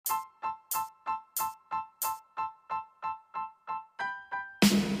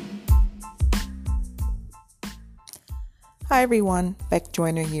Hi everyone, Beck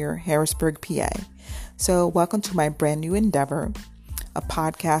Joyner here, Harrisburg, PA. So welcome to my brand new endeavor, a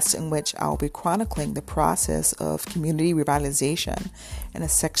podcast in which I'll be chronicling the process of community revitalization in a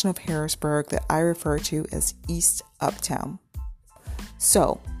section of Harrisburg that I refer to as East Uptown.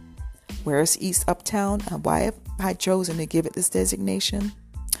 So, where is East Uptown and why have I chosen to give it this designation?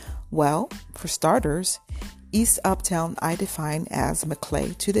 Well, for starters, East Uptown I define as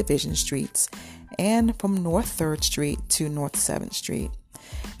Maclay to Division Streets and from North 3rd Street to North 7th Street.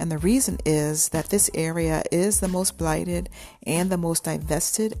 And the reason is that this area is the most blighted and the most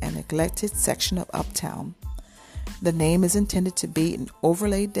divested and neglected section of Uptown. The name is intended to be an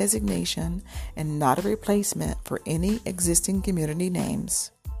overlay designation and not a replacement for any existing community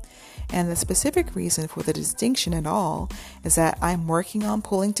names. And the specific reason for the distinction at all is that I'm working on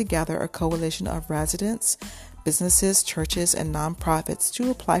pulling together a coalition of residents, businesses, churches, and nonprofits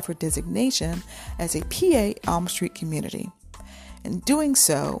to apply for designation as a PA Elm Street community. In doing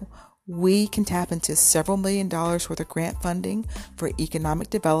so, we can tap into several $1 million worth of grant funding for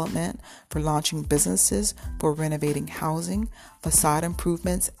economic development, for launching businesses, for renovating housing, facade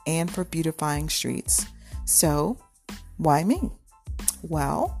improvements, and for beautifying streets. So, why me?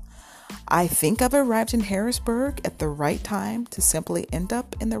 Well, I think I've arrived in Harrisburg at the right time to simply end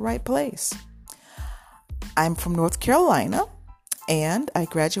up in the right place. I'm from North Carolina, and I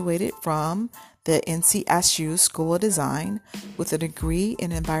graduated from the NCSU School of Design with a degree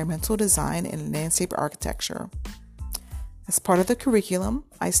in environmental design and landscape architecture. As part of the curriculum,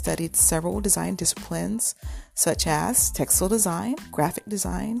 I studied several design disciplines such as textile design, graphic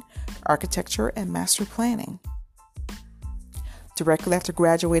design, architecture, and master planning. Directly after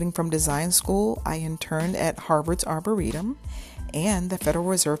graduating from design school, I interned at Harvard's Arboretum and the Federal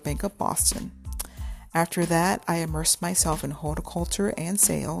Reserve Bank of Boston. After that, I immersed myself in horticulture and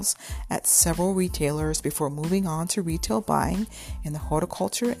sales at several retailers before moving on to retail buying in the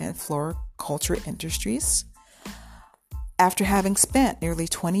horticulture and floriculture industries. After having spent nearly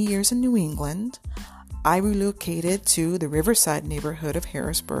 20 years in New England, I relocated to the Riverside neighborhood of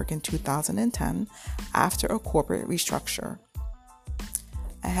Harrisburg in 2010 after a corporate restructure.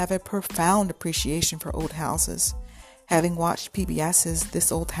 I have a profound appreciation for old houses. Having watched PBS's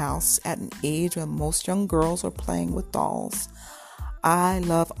This Old House at an age when most young girls are playing with dolls, I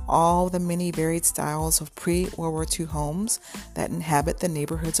love all the many varied styles of pre-World War II homes that inhabit the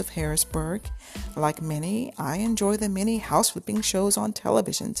neighborhoods of Harrisburg. Like many, I enjoy the many house flipping shows on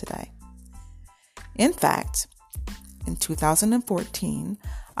television today. In fact, in 2014,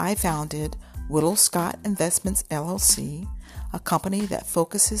 I founded Whittle Scott Investments LLC, a company that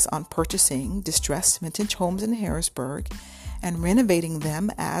focuses on purchasing distressed vintage homes in Harrisburg and renovating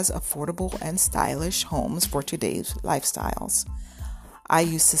them as affordable and stylish homes for today's lifestyles. I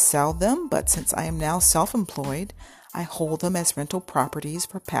used to sell them, but since I am now self-employed, I hold them as rental properties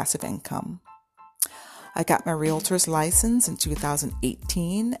for passive income. I got my realtor's license in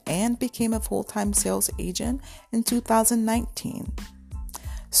 2018 and became a full-time sales agent in 2019.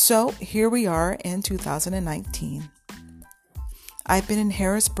 So here we are in 2019. I've been in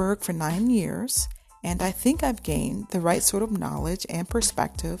Harrisburg for 9 years, and I think I've gained the right sort of knowledge and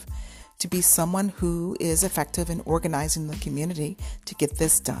perspective to be someone who is effective in organizing the community to get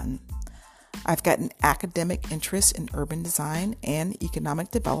this done. I've got an academic interest in urban design and economic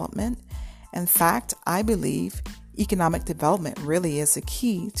development. In fact, I believe economic development really is the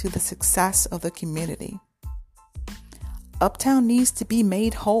key to the success of the community. Uptown needs to be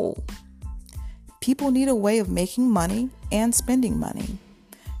made whole. People need a way of making money and spending money.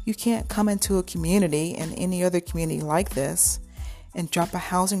 You can't come into a community and any other community like this and drop a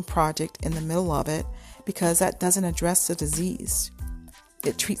housing project in the middle of it because that doesn't address the disease.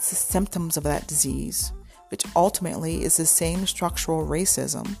 It treats the symptoms of that disease, which ultimately is the same structural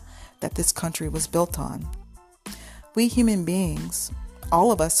racism that this country was built on. We human beings,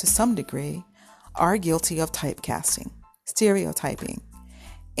 all of us to some degree, are guilty of typecasting, stereotyping,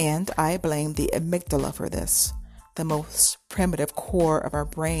 and I blame the amygdala for this, the most primitive core of our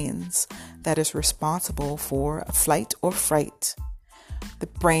brains that is responsible for flight or fright. The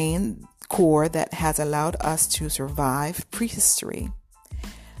brain core that has allowed us to survive prehistory.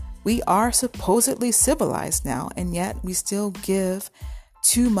 We are supposedly civilized now, and yet we still give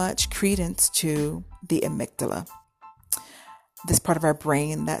too much credence to the amygdala. This part of our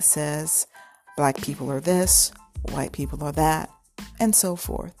brain that says black people are this, white people are that, and so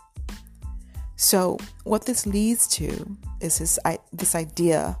forth. So what this leads to is this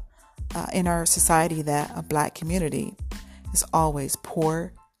idea in our society that a black community is always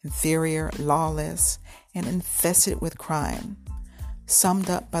poor, inferior, lawless, and infested with crime, summed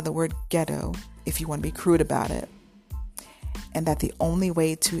up by the word ghetto, if you want to be crude about it. and that the only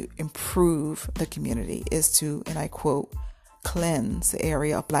way to improve the community is to, and I quote, cleanse the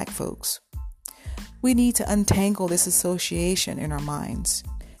area of Black folks. We need to untangle this association in our minds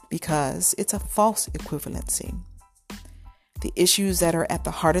because it's a false equivalency. The issues that are at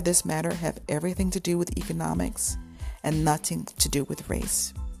the heart of this matter have everything to do with economics and nothing to do with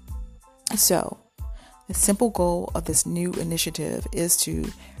race. So, the simple goal of this new initiative is to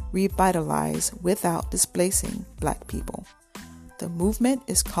revitalize without displacing Black people. The movement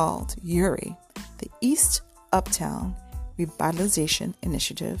is called URI, the East Uptown Revitalization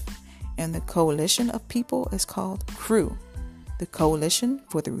Initiative, and the coalition of people is called CREW, the Coalition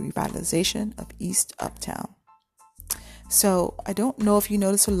for the Revitalization of East Uptown. So I don't know if you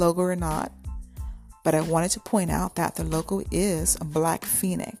noticed the logo or not, but I wanted to point out that the logo is a black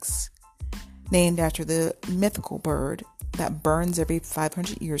phoenix, named after the mythical bird that burns every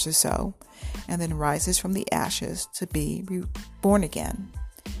 500 years or so and then rises from the ashes to be reborn again,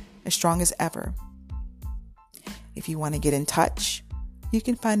 as strong as ever. If you want to get in touch, you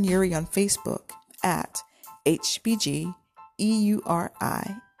can find Yuri on Facebook at HBGEURI,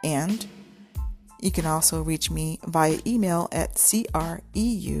 and you can also reach me via email at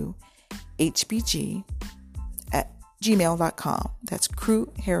creuhbg@gmail.com. That's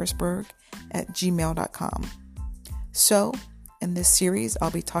crewharrisburg@gmail.com. So, in this series, I'll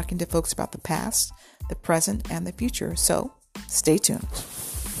be talking to folks about the past, the present, and the future. So, stay tuned.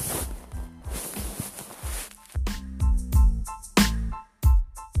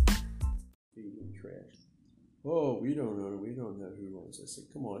 Oh, we don't know who owns it. I said,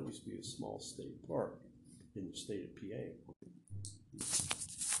 come on, it used to be a small state park in the state of PA.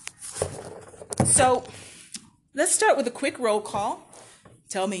 So, let's start with a quick roll call.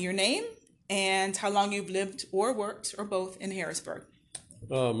 Tell me your name and how long you've lived or worked, or both, in Harrisburg.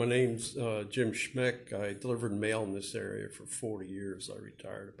 My name's Jim Schmick. I delivered mail in this area for 40 years. I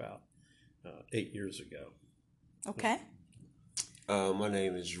retired about 8 years ago. Okay. My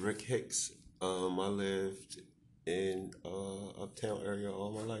name is Rick Hicks. I lived in uptown area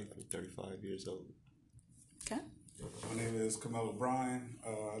all my life. I'm 35 years old. Okay. My name is Camelo O'Brien.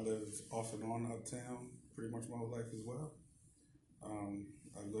 I lived off and on uptown pretty much my whole life as well.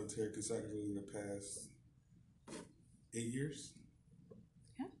 I've lived here consecutively the past 8 years.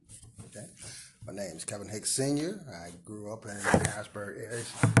 Yeah. Okay. My name is Kevin Hicks Sr. I grew up in the Harrisburg area,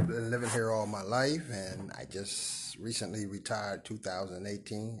 been living here all my life, and I just recently retired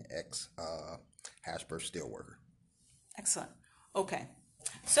 2018, ex-Harrisburg steelworker. Excellent. Okay.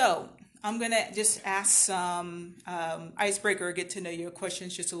 So I'm going to just ask some icebreaker, get to know your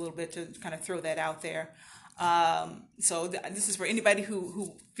questions just a little bit to kind of throw that out there. This is for anybody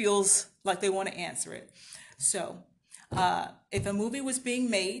who feels like they want to answer it. So if a movie was being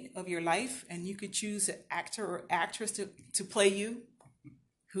made of your life and you could choose an actor or actress to play you,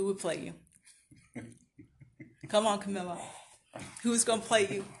 who would play you? Come on, Camilla. Who's going to play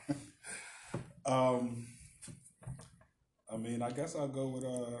you? I guess I'll go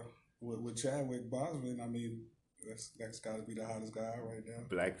with Chadwick Boseman. That's got to be the hottest guy right now.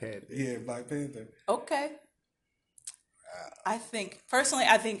 Black Panther. Yeah, Black Panther. Okay. I think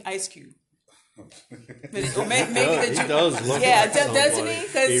Ice Cube. Maybe He does look like doesn't somebody. he?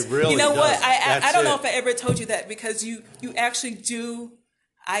 Because really you know does. what, I don't know That's if I ever told you that, because you actually do,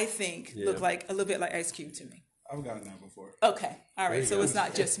 I think, Yeah. look like a little bit like Ice Cube to me. I've gotten that before. Okay, all right. you So go. it's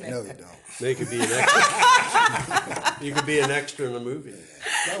not just me. No, you don't. They could be an extra. You could be an extra in the movie.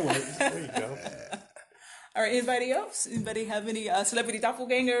 That works. There you go. All right. Anybody else? Anybody have any celebrity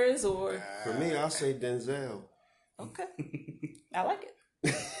doppelgangers or? For me, I'll say Denzel. Okay, I like it.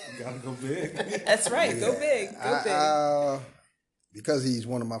 You gotta go big. That's right. Go big. Go big. Because he's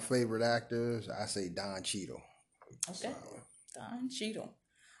one of my favorite actors, I say Don Cheadle. Okay. Don Cheadle.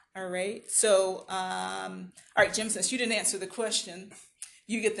 All right. So, all right, Jim, since you didn't answer the question,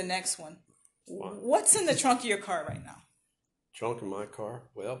 you get the next one. What's in the trunk of your car right now? Trunk in my car?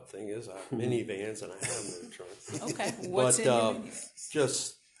 Well, thing is, I have minivans and I have no trunk. Okay. What's in your minivan?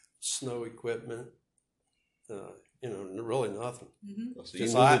 Just snow equipment. Really nothing. So you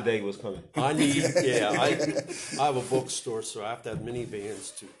knew the day was coming. I have a bookstore, so I have to have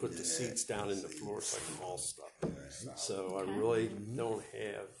minivans to put the seats down in the floor so I can haul stuff. So I really don't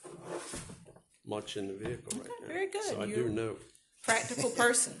have much in the vehicle right now. Very good. So I You're do know. Practical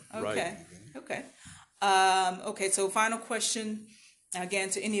person. Okay. Right. Okay. So final question, again,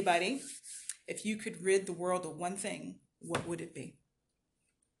 to anybody. If you could rid the world of one thing, what would it be?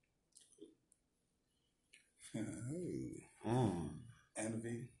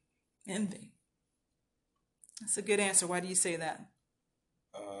 Envy. That's a good answer. Why do you say that?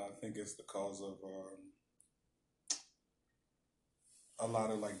 I think it's the cause of a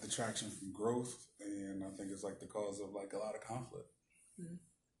lot of like detraction from growth, and I think it's like the cause of like a lot of conflict.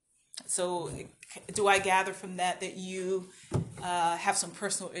 So, do I gather from that you have some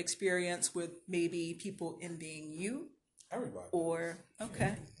personal experience with maybe people envying you? Everybody. Or,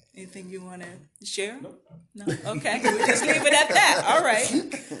 okay, anything you want to share? Nope. No? Okay, we'll just leave it at that. All right.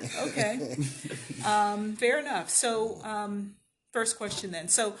 Okay. Fair enough. So, first question then.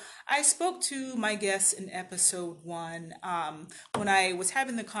 So, I spoke to my guests in episode 1. When I was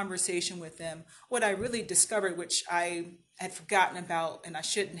having the conversation with them, what I really discovered, which I had forgotten about and I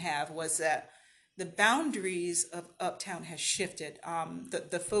shouldn't have, was that the boundaries of Uptown has shifted.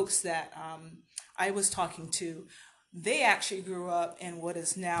 The folks that I was talking to, they actually grew up in what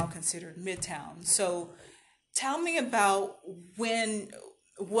is now considered Midtown. So tell me about where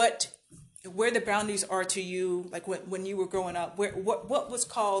the boundaries are to you, like when you were growing up, what was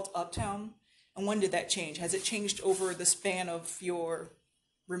called Uptown, and when did that change? Has it changed over the span of your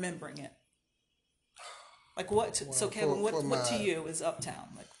remembering it? Like what? So Kevin, what to you is Uptown?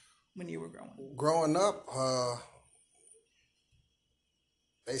 Like when you were growing up,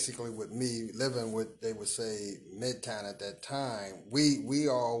 basically with me living with, they would say Midtown at that time. We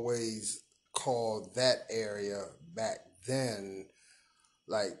always called that area back then,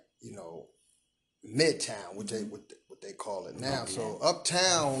 like, you know, Midtown, what they call it now. So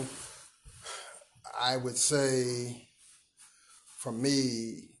Uptown, I would say, for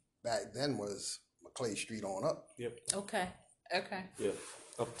me back then was McClay Street on up. Yep. Okay. Yeah.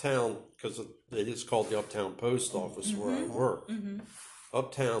 Uptown, because it is called the Uptown Post Office where I work.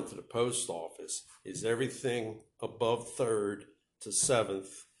 Uptown to the post office is everything above 3rd to 7th,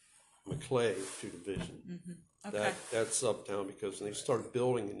 McClay to Division. Okay. That's Uptown, because when they started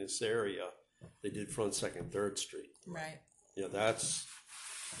building in this area, they did Front, 2nd, 3rd Street. Right. Yeah, that's,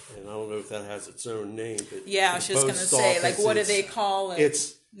 and I don't know if that has its own name, but Yeah, I was just gonna say, like, what do they call it?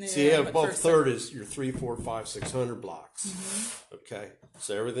 See, above 3rd is your 3, 4, 5, 600 blocks. Okay,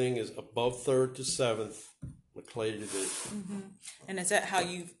 so everything is above 3rd to 7th, McClay Division. And is that how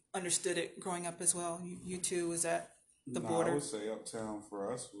you understood it growing up as well? You too, is that the border? I would say Uptown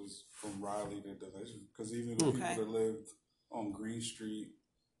for us was from Raleigh to Division, because even the people that lived on Green Street,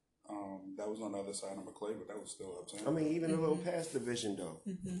 that was on the other side of McClay, but that was still Uptown. I mean, even a little past Division though.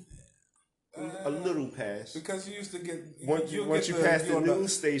 A little past. Because you used to get once you passed the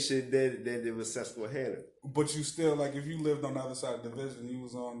news station, then it was Susquehanna. But you still, like, if you lived on the other side of Division, you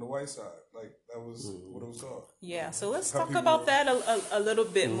was on the white side. Like, that was what it was called. Yeah, so let's talk about that a little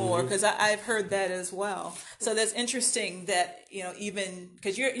bit more, because I've heard that as well. So that's interesting that, you know, even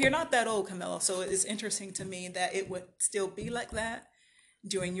because you're not that old, Camilla, so it's interesting to me that it would still be like that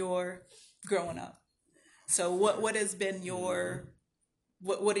during your growing up. So what has been your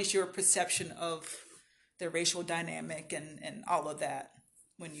what is your perception of the racial dynamic and all of that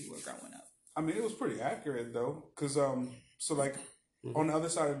when you were growing up? I mean, it was pretty accurate though, because so like on the other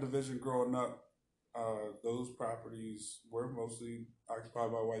side of the Division growing up, those properties were mostly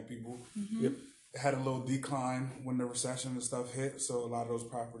occupied by white people. Yep. It had a little decline when the recession and stuff hit, so a lot of those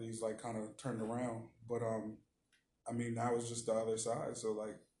properties like kind of turned around. But I mean, now it's just the other side. So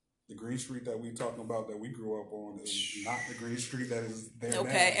like the Green Street that we talking about that we grew up on is not the Green Street that is there now.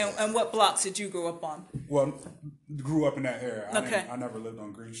 Okay, and what blocks did you grow up on? Well, grew up in that area. Okay. I never lived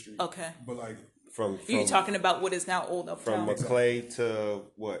on Green Street. Okay. But like From you're talking about what is now Old Uptown. From McClay to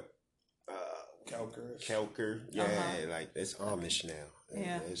what? Kelker. Yeah, like it's Amish now.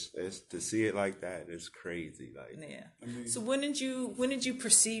 Yeah. It's to see it like that, it's crazy. Like, Yeah. I mean, So when did you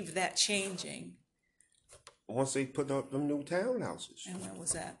perceive that changing? once they put up them new townhouses. And when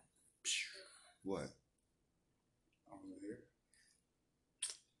was that? What? I was here.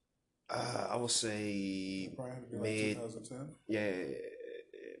 I would say Probably had to be like mid. 2010. Yeah,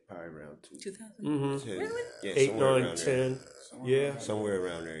 probably around 2000. Really? Yeah, 8, somewhere 9, around 10. Yeah. Somewhere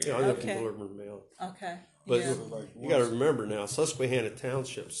around there. Yeah, I Yeah. live Okay. in Northern Mail. Okay. But Yeah. Like, you got to remember now, Susquehanna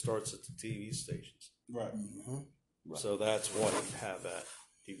Township starts at the TV stations. right. So that's why you have that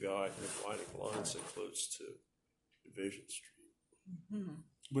dividing line so close to Division Street.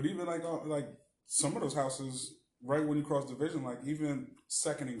 But even like some of those houses, right when you cross Division, like even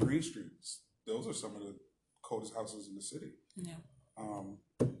 2nd and Green Streets, those are some of the coldest houses in the city. Yeah.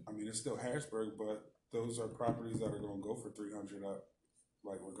 I mean, it's still Harrisburg, but those are properties that are going to go for 300 up,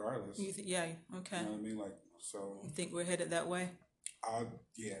 like regardless. Yeah. Okay. You know what I mean? Like, so, You think we're headed that way?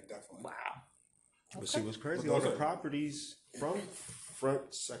 yeah, definitely. Wow. But see, what's crazy? But All those the are- properties from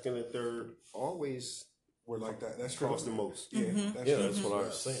Front, 2nd, and 3rd always We're like that. That's true. cost the most. Yeah, Yeah, that's what I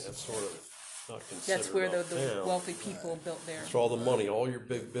was saying. That's sort of not considered That's where the uptown. wealthy people built there. For all the money, all your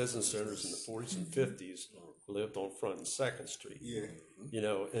big business owners in the 40s and 50s lived on Front and Second Street. Yeah. You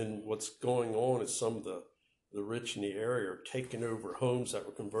know, and what's going on is some of the rich in the area are taking over homes that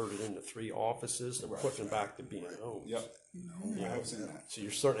were converted into 3 offices and putting them back to being homes. Yep. I have seen that. So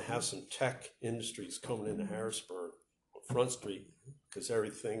you're starting to have some tech industries coming into Harrisburg on Front Street because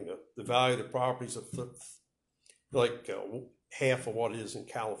everything, the value of the properties are like half of what it is in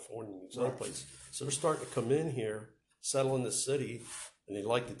California and these other places. So they're starting to come in here, settle in the city, and they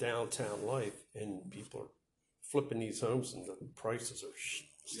like the downtown life, and people are flipping these homes, and the prices are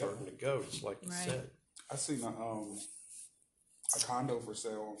starting to go, just like you said. I seen a condo for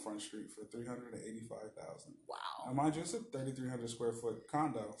sale on Front Street for $385,000. Wow. Now, mind you, it's a 3,300 square foot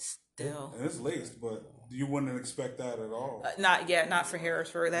condo, Still. and it's leased, but you wouldn't expect that at all. Not yet, not for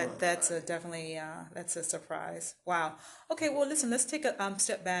Harrisburg. That's definitely that's a surprise. Wow. Okay, well, listen, let's take a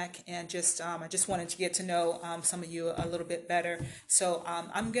step back and just I just wanted to get to know some of you a little bit better. So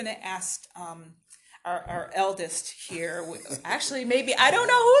I'm gonna ask our eldest here. Actually, maybe I don't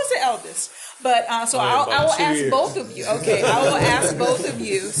know who's the eldest, but so I will ask both of you. Okay, I will ask both of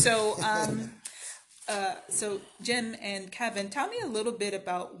you. So. So Jim and Kevin, tell me a little bit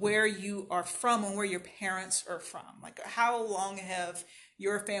about where you are from and where your parents are from. Like, how long have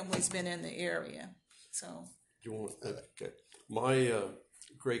your families been in the area? So You want okay. My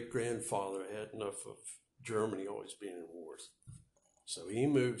great grandfather had enough of Germany always being in wars, so he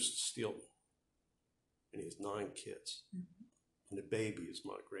moves to Steelton, and he has 9 kids, and the baby is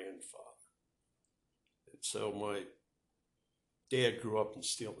my grandfather. And so my dad grew up in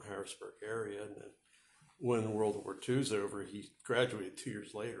Steelton, Harrisburg area, and then when World War II's over, he graduated 2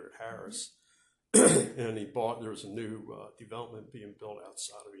 years later at Harris, and there was a new development being built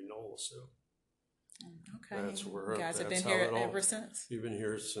outside of Enola, so okay, that's where you guys have that's been how here it all- ever since. We've been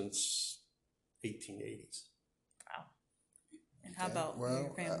here since 1880s. Wow. And how about Well,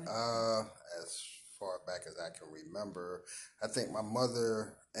 your family? as far back as I can remember, I think my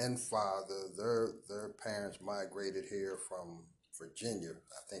mother and father, their parents migrated here from Virginia.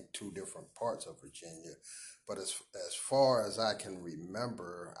 I think 2 different parts of Virginia. But as far as I can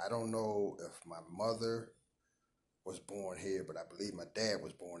remember, I don't know if my mother was born here, but I believe my dad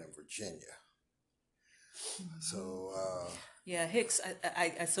was born in Virginia. So Yeah, Hicks.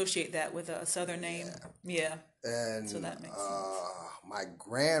 I associate that with a southern name. Yeah. and So that makes my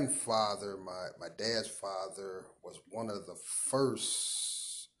grandfather, my dad's father, was one of the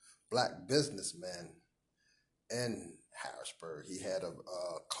first black businessmen in Harrisburg. He had a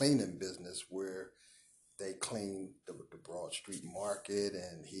cleaning business where they cleaned the Broad Street Market,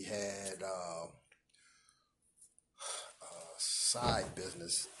 and he had a side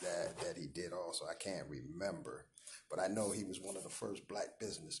business that he did also. I can't remember, but I know he was one of the first black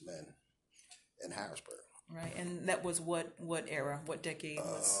businessmen in Harrisburg. Right, and that was what era? What decade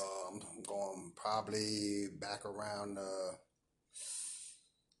was? I'm going probably back around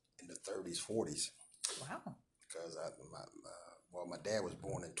in the 30s, 40s. Wow. Because my dad was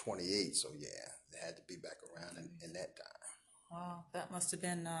born in 28, so yeah, it had to be back around in that time. Wow, that must have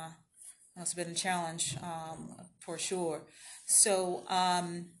been a challenge for sure. So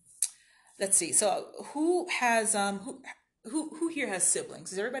let's see. So who has who here has siblings?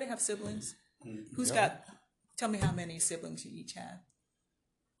 Does everybody have siblings? Who's got? Tell me how many siblings you each have.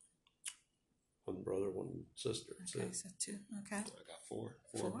 1 brother, 1 sister. Okay, so 2. Okay. I got four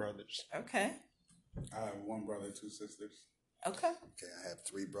brothers. Okay. I have 1 brother, 2 sisters. Okay. Okay, I have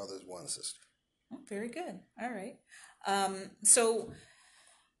 3 brothers, 1 sister. Oh, very good. All right. So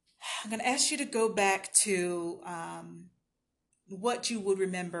I'm going to ask you to go back to what you would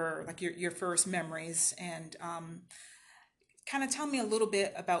remember, like your first memories, and kind of tell me a little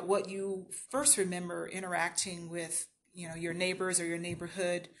bit about what you first remember interacting with, your neighbors or your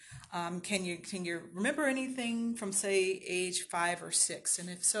neighborhood. Can you remember anything from, say, age 5 or 6? And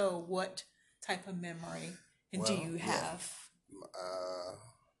if so, what type of memory do you have? I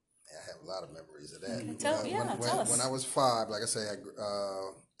have a lot of memories of that. Tell us. When I was 5, like I say,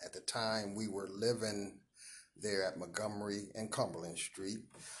 at the time we were living there at Montgomery and Cumberland Street.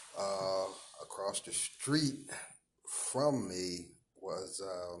 Across the street from me was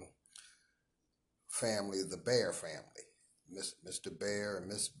the Bear family. Mr. Bear and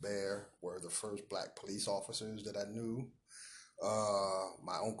Miss Bear were the first black police officers that I knew.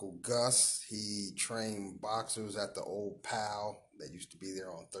 My Uncle Gus, he trained boxers at the old PAL that used to be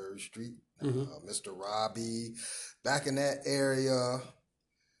there on 3rd Street. Mr. Robbie, back in that area,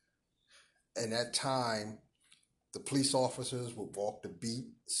 and that time, the police officers would walk the beat.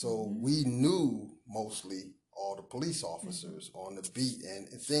 So we knew mostly all the police officers on the beat, and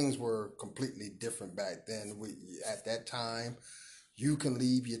things were completely different back then. At that time, you can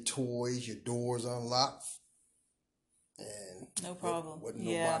leave your toys, your doors unlocked. and No problem. Wouldn't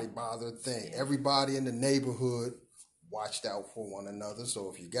Yeah. nobody bother a thing. Everybody in the neighborhood watched out for one another.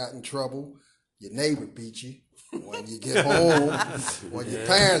 So if you got in trouble, your neighbor beat you. When you get home, when your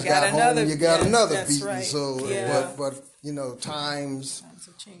parents got home, you got another that's beating. right. So, Yeah. but you know, times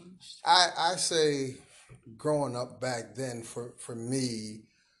Have changed. I say growing up back then for me,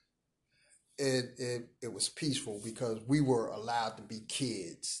 it was peaceful because we were allowed to be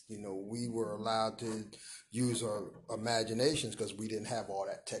kids. You know, we were allowed to use our imaginations because we didn't have all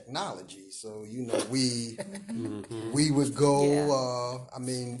that technology. So you know, we would go.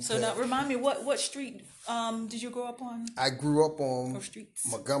 Yeah. So now remind me, what street did you grow up on? I grew up on Or streets?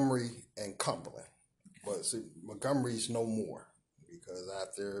 Montgomery and Cumberland, but see, Montgomery's no more because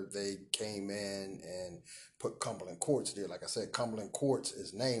after they came in and put Cumberland Courts there, like I said, Cumberland Courts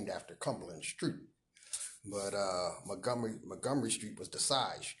is named after Cumberland Street, but Montgomery Street was the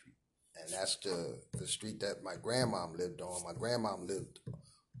side street, and that's the street that my grandmom lived on. My grandmom lived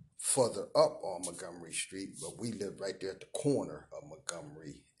further up on Montgomery Street, but we lived right there at the corner of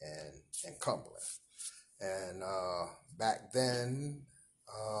Montgomery and Cumberland. And back then,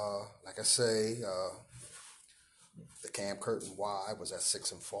 like I say, the Camp Curtin Y was at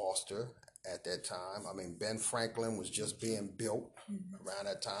 6th and Foster at that time. I mean, Ben Franklin was just being built around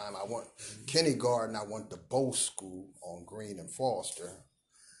that time. I went kindergarten. I went to Bow School on Green and Foster,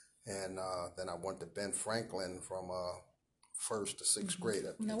 and then I went to Ben Franklin from 1st to 6th grade.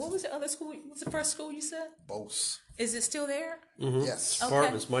 Now, what was the other school? What was the first school you said? Bose. Is it still there? Yes.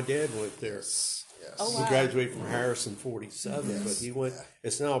 Apartments. My dad went there. Yes. Oh, He wow. graduated from Harrison 47, but he went.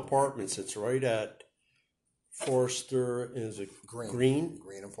 It's now apartments. It's right at Forster. And is it Green?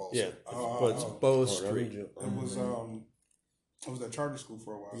 Green and Foster. Yeah, but it's Bow Street. It was at charter school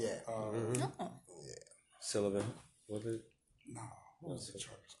for a while. Yeah. Oh. Sullivan, was it? No, it was a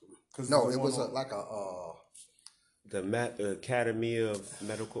charter school. 'Cause No, the it was one like The Academy of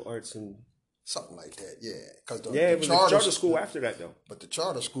Medical Arts and something like that. Yeah, because it was a charter school after that though. But the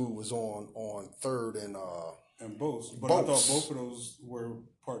charter school was on 3rd and and Bose, but Bose. I thought both of those were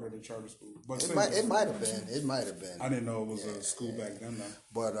part of the charter school. But it might have been. It might have been. I didn't know it was a school back then, though.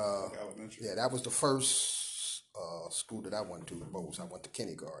 But Elementary. yeah, that was the first school that I went to, Bose. I went to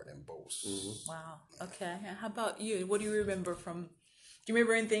kindergarten in Bose. Wow. Okay. And how about you? What do you remember from? Do you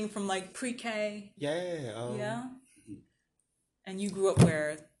remember anything from like pre-K? Yeah. Yeah. And you grew up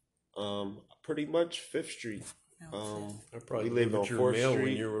where? Pretty much 5th Street. I probably We lived lived on with your 4th mail when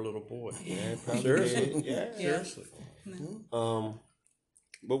Street. you were a little boy. Yeah, probably Seriously? did. Yeah. Seriously.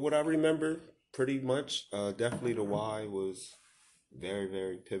 But what I remember pretty much, definitely the Y was very,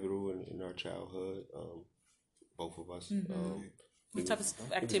 very pivotal in our childhood. Both of us. What type of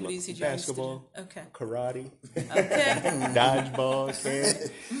activities did you Basketball, used to do? Okay. karate, Okay. dodgeball.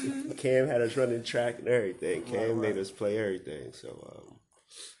 Cam had us running track and everything. Cam made us play everything. So,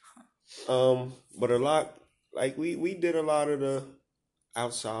 but a lot, like we did a lot of the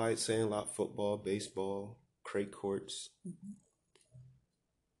outside sandlot football, baseball, crate courts.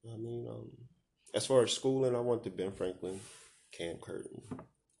 I mean, as far as schooling, I went to Ben Franklin, Camp Curtin.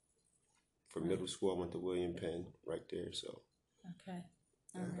 For middle school, I went to William Penn right there. So. Okay.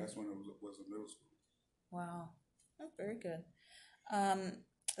 Yeah, that's when it was in middle school. Wow. Oh, very good.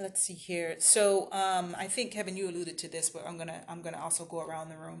 Let's see here. So I think Kevin, you alluded to this, but I'm gonna also go around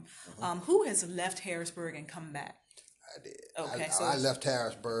the room. Who has left Harrisburg and come back? I did. Okay, I left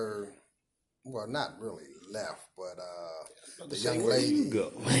Harrisburg. Well, not really left, but the young Where lady. you go?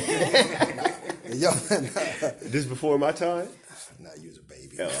 The young. This before my time? No, you was a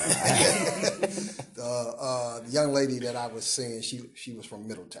baby. The young lady that I was seeing, she was from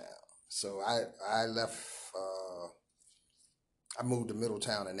Middletown. So I left. I moved to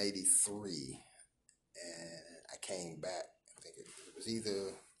Middletown in '83, and I came back. I think it was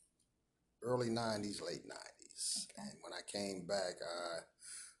either early '90s, late '90s. Okay. And when I came back, I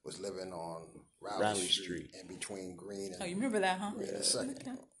was living on Raleigh Street in between Green and. Oh, you remember that, huh? Green and Second.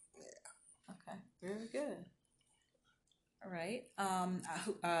 Okay. Yeah. Okay. Very good. All right.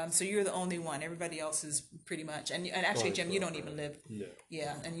 So you're the only one. Everybody else is pretty much, and actually, Jim, you don't even live. No.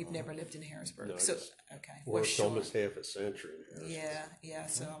 Yeah, and you've never lived in Harrisburg. No, So just okay. Worked almost half a century. Yeah.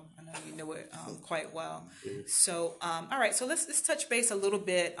 So I know you know it quite well. So all right. So let's touch base a little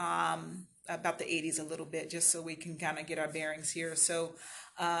bit about the '80s a little bit, just so we can kind of get our bearings here. So.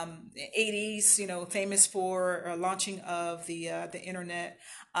 80s, famous for launching of the internet.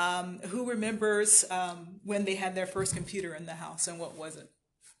 Who remembers when they had their first computer in the house, and what was it?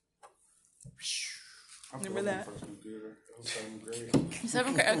 Remember that? My first computer. It was 7th grade.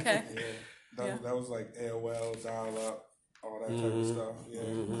 7th grade. Okay. Yeah. That was like AOL, dial up. all that type of stuff. Yeah,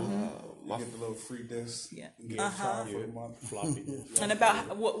 My you get the little free disc. Yeah. and get time for a month. Floppy disk. And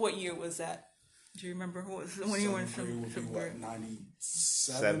about what year was that? Do you remember what was when you were in Seventh grade would be fifth what, grade?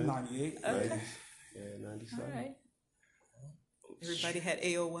 97, 98? Okay. Yeah, 97. All right. Everybody had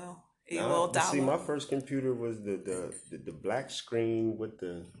AOL. Nah, AOL but see, my dial-up. first computer was the black screen with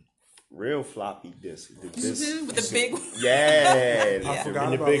the real floppy disk. The disc. With the big one. Yeah. I forgot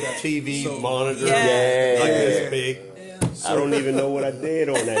And the about big that. TV So- monitor. Yeah. Like this big. I don't even know what I did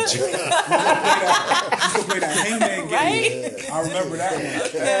on that joint. You used to play that Hangman game. Right? I remember that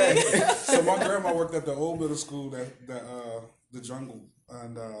one. So my grandma worked at the old middle school, the jungle,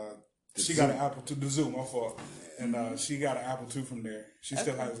 and she got an Apple II, the zoo, my fault, and she got an Apple II from there. She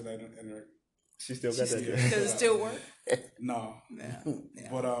still has it in her. She still got that. Does it still work? No, Yeah.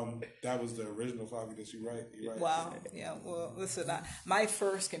 but that was the original floppy disk. You're right. Wow. Yeah. Well, listen. My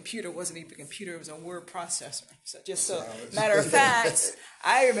first computer wasn't even a computer; it was a word processor. So, just so matter of fact,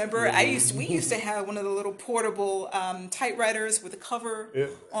 I remember we used to have one of the little portable typewriters with a cover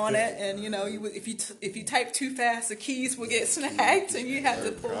on it, and if you type too fast, the keys would get snagged, and you had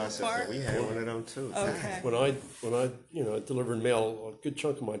to pull it apart. We had one of them too. Okay. When I delivered mail, a good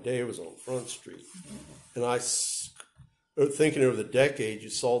chunk of my day was on Front Street, and thinking over the decades, you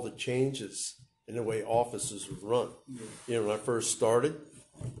saw the changes in the way offices were run. When I first started,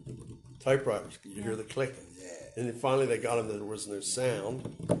 typewriters, you hear the clicking, and then finally they got them that there was no sound,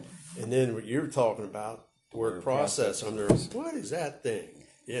 and then what you were talking about, word processor, I'm there, what is that thing?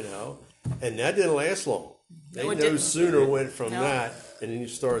 And that didn't last long. They it no didn't. sooner went from No. that, and then you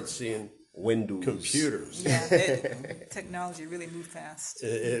started seeing Windows. computers. Yeah. Technology really moved fast.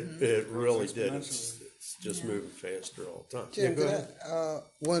 It really did. It's just moving faster all the time. Jim, go ahead.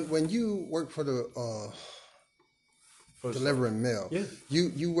 when you worked for the delivering mail, Yeah.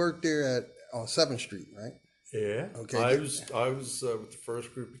 you worked there on 7th Street, right? Yeah. Okay. I was with the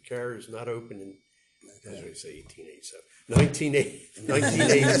first group of carriers, not open in, I was going to say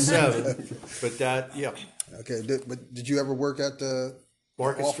 1987. But that, yeah. Okay, but did you ever work at the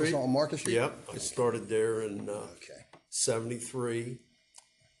Market office Street? on Market Street? Yep. I started there in Okay. 73,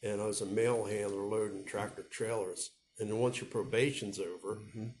 and I was a mail handler loading tractor trailers. And then once your probation's over,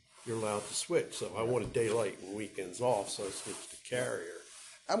 you're allowed to switch. So I wanted daylight and weekends off, so I switched to carrier.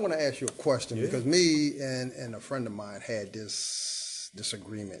 I want to ask you a question because me and a friend of mine had this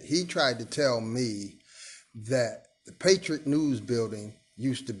disagreement. He tried to tell me that the Patriot News Building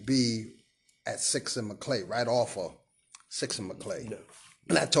used to be at 6th and McClay, right off of 6th and McClay. No.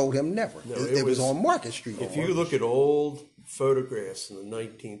 And I told him never. No, it was on Market Street. If you look at old photographs in the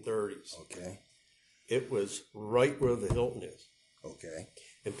 1930s, Okay. it was right where the Hilton is. Okay.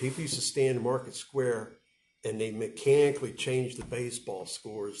 And people used to stand in Market Square and they mechanically changed the baseball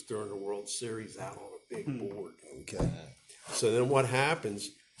scores during the World Series out on a big board. Okay. So then what happens?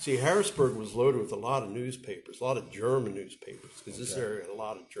 See, Harrisburg was loaded with a lot of newspapers, a lot of German newspapers, because this area had a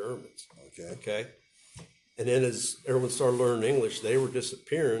lot of Germans. Okay. Okay. And then as everyone started learning English, they were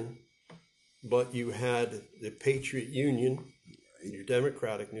disappearing. But you had the Patriot Union, your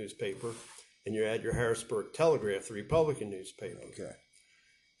Democratic newspaper, and you had your Harrisburg Telegraph, the Republican newspaper. Okay.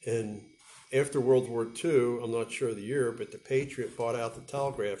 And after World War II, I'm not sure of the year, but the Patriot bought out the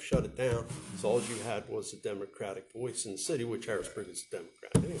Telegraph, shut it down. So all you had was a Democratic voice in the city, which Harrisburg is a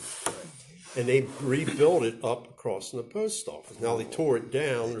Democrat anyway. And they rebuilt it up across from the post office. Now they tore it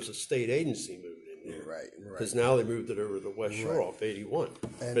down. There's a state agency moving in there. Right. Because now they moved it over to the West Shore off 81.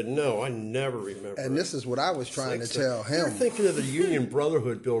 But no, I never remember. And this is what I was trying to tell You're him. thinking of the Union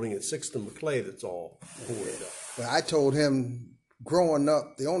Brotherhood building at 6th and McClay that's all boarded up. But I told him growing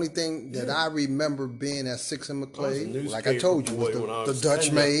up, the only thing that I remember being at 6th and I was a McClay, like I newspaper told you, boy when I was was the Dutch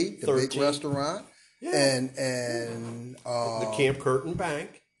 10, Maid, the big 13. restaurant, and The Camp Curtin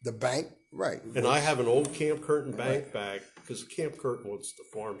Bank. the bank. Right. And I have an old Camp Curtin bank bag because Camp Curtin was the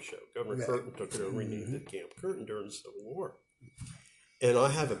farm show. Governor Curtin took it over and named it Camp Curtin during the Civil War. And I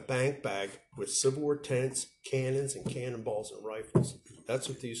have a bank bag with Civil War tents, cannons, and cannonballs and rifles. That's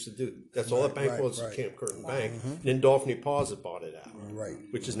what they used to do. That's all that bank was, Camp Curtin Bank. And then Dolphin Deposit bought it out, Right.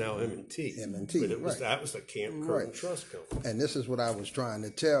 which is now M&T. M&T, But it was, right. that was the Camp Curtin Right. Trust Company. And this is what I was trying to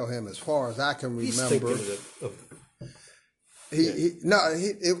tell him as far as I can He's remember. thinking of He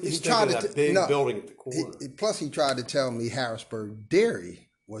He's tried thinking of to that big no, building at the corner. plus he tried to tell me Harrisburg Dairy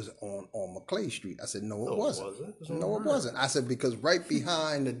was on McClay Street. I said no, it wasn't. It was No, it wasn't. I said because right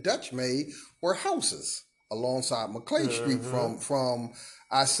behind the Dutch Maid were houses alongside McClay Street from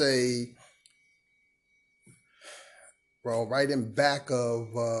I say, well, right in back of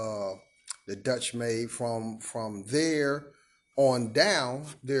the Dutch Maid from there on down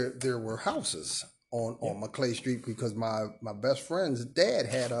there were houses on McClay Street because my best friend's dad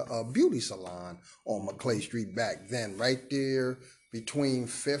had a beauty salon on McClay Street back then, right there between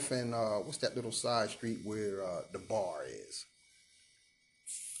 5th and what's that little side street where the bar is?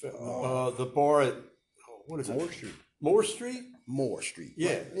 The bar at, what is it? Moore Street. Moore Street? Moore Street.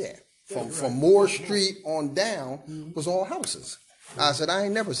 Yeah. Right, yeah. From Moore Street on down was all houses. I said, I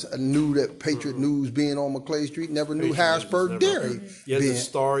ain't never knew that Patriot News being on McClay Street, never knew Harrisburg Dairy. You had being, the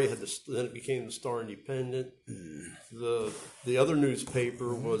Star, then it became the Star Independent. The other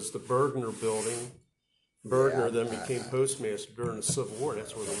newspaper was the Bergner Building. Bergner then became postmaster during the Civil War.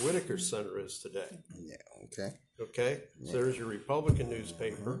 That's where the Whitaker Center is today. Yeah, okay. Okay? So there's your Republican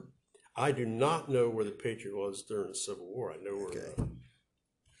newspaper. I do not know where the Patriot was during the Civil War. I know where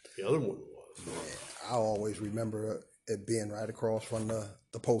the other one was. Yeah, I always remember it being right across from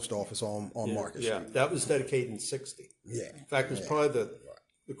the post office on Market Street. Yeah, that was dedicated in 60. Yeah. In fact, it was probably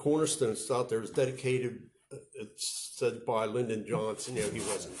the cornerstone out there was dedicated, it's said by Lyndon Johnson. You know, he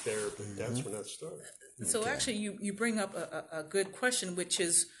wasn't there, but that's when that started. So actually, you bring up a good question, which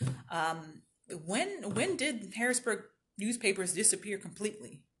is when did Harrisburg newspapers disappear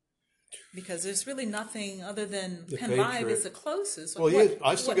completely? Because there's really nothing other than Penn Live is the closest. Well, What-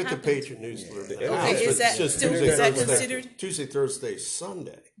 I still what get happened? the Patriot Newsletter. Okay, is that It's just still- Tuesday, is that Thursday- considered? Tuesday, Thursday,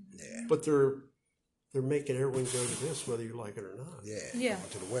 Sunday? Yeah. But they're making everyone go to this, whether you like it or not. Yeah. Yeah,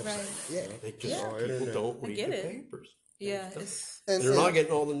 To the website. right. Yeah. They just people don't read get the it. papers. Yeah, it's And, They're not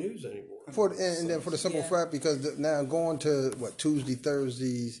getting all the news anymore. and then for the simple Yeah. fact, because now going to Tuesday,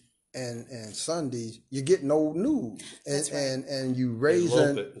 Thursdays, and Sundays, you're getting old news, and you They raising.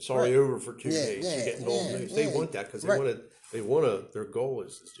 lump it. It's already over for 2 Yeah, days. yeah, You're getting old yeah, news. They yeah. want that because Right. they want to. Their goal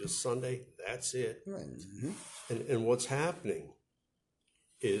is just Sunday. That's it. Right. And what's happening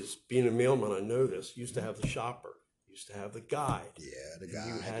is being a mailman. I know this. Used to have the shopper. Used to have the guide. Yeah, the and guy.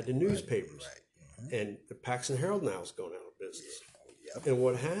 You had the newspapers. Right. And the Paxton Herald now is going out of business. Yep. And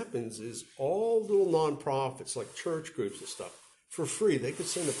what happens is all little nonprofits like church groups and stuff, for free, they could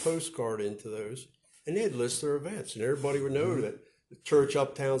send a postcard into those and they'd list their events. And everybody would know that the church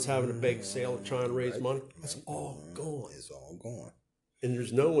uptown's having a bake sale and trying to raise money. It's all gone. It's all gone. And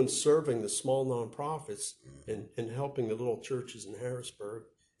there's no one serving the small nonprofits and helping the little churches in Harrisburg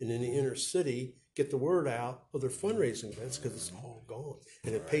and in the inner city get the word out of their fundraising events because it's all gone.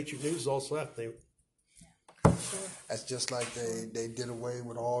 And the Patriot News also left. That's just like they did away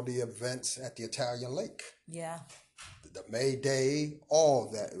with all the events at the Italian Lake. yeah. The May Day,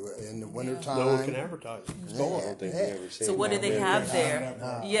 all that in the wintertime. No one can advertise. It's gone. I don't think we ever seen So what do they have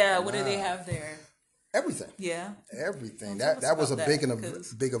there? Yeah, what do they have there? Everything. Yeah, Everything. Tell us That was a about big that,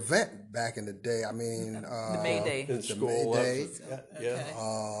 'cause- big event back in the day. I mean, the May Day. In The school. May Yeah.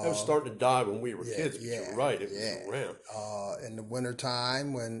 That was starting to die when we were kids, but yeah, you're right. It yeah. was around. in the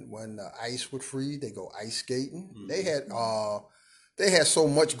wintertime when the ice would freeze, they go ice skating. Mm-hmm. They had so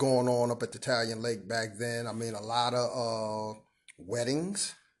much going on up at the Italian Lake back then. I mean, a lot of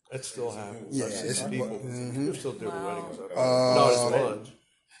weddings. That still happens. Yeah, I've seen it's- people. mhm. They're still doing weddings. Not as much.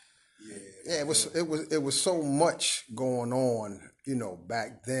 Yeah, it was so much going on,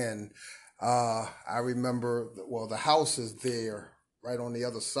 back then. I remember, the house is there right on the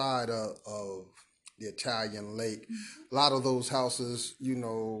other side of the Italian Lake. A lot of those houses,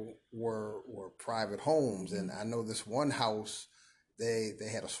 were private homes, and I know this one house, they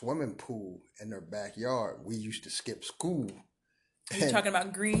had a swimming pool in their backyard. We used to skip school. You're talking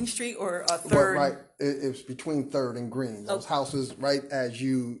about Green Street or a But, third? right, it was between Third and Green. Those houses, right as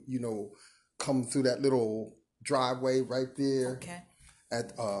you come through that little driveway right there Okay.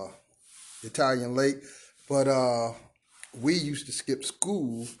 at the Italian Lake. But we used to skip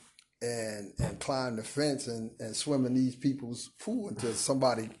school and climb the fence and swim in these people's pool until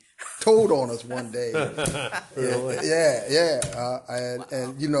somebody told on us one day. Really? Yeah.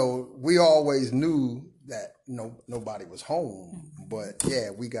 And we always knew that nobody was home, but yeah,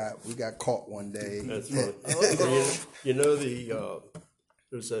 we got caught one day. That's funny.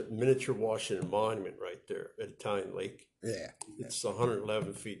 There's that miniature Washington Monument right there at Italian Lake. Yeah. It's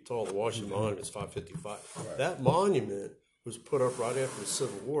 111 feet tall. The Washington Monument is 555. That monument was put up right after the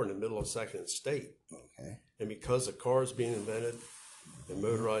Civil War in the middle of Second and State. Okay. And because of cars being invented and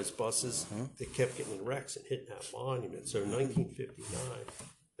motorized buses, they kept getting in wrecks and hitting that monument. So in 1959,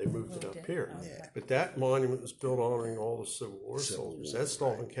 they moved it up here. But that monument was built honoring all the Civil War soldiers. That's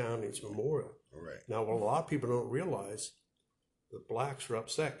Dauphin County's memorial. Right. Now, what a lot of people don't realize, the blacks were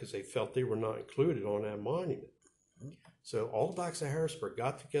upset because they felt they were not included on that monument. So all the blacks of Harrisburg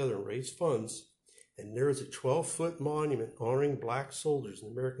got together and raised funds, and there is a 12-foot monument honoring black soldiers in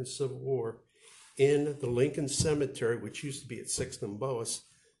the American Civil War in the Lincoln Cemetery, which used to be at 6th and Boas.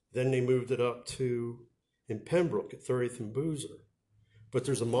 Then they moved it up to in Pembroke at 30th and Boozer. But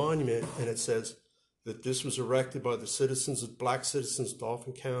there's a monument, and it says that this was erected by the citizens of black citizens of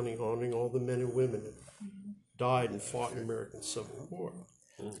Dauphin County, honoring all the men and women that died and fought in the American Civil War.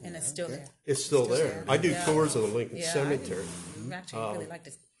 And it's still there. It's still there. I do Yeah. tours of the Lincoln Yeah, Cemetery. I actually really like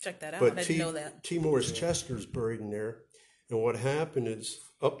to check that out. But I didn't know that. T. Morris Chester's buried in there. And what happened is,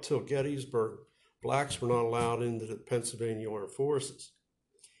 up till Gettysburg, blacks were not allowed into the Pennsylvania Armed Forces.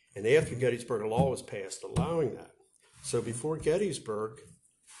 And after Gettysburg, a law was passed allowing that. So before Gettysburg,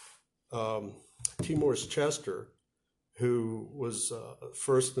 T. Morris Chester, who was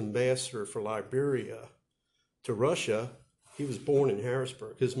first ambassador for Liberia to Russia, he was born in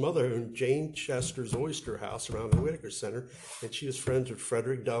Harrisburg. His mother owned Jane Chester's Oyster House around the Whitaker Center, and she was friends with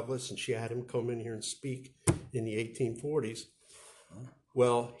Frederick Douglass, and she had him come in here and speak in the 1840s.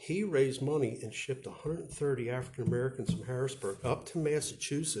 Well, he raised money and shipped 130 African Americans from Harrisburg up to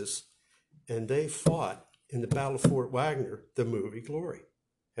Massachusetts, and they fought in the Battle of Fort Wagner, the movie Glory.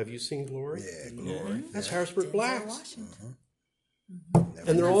 Have you seen Glory? Yeah, Glory. That's Harrisburg Blacks. Washington.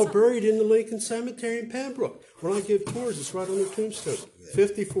 And they're all buried in the Lincoln Cemetery in Pembroke. When I give tours, it's right on their tombstone.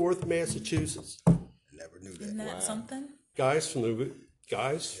 54th, Massachusetts. Never knew Isn't that. that something? Guys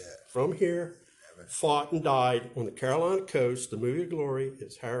from here fought and died on the Carolina coast. The movie Glory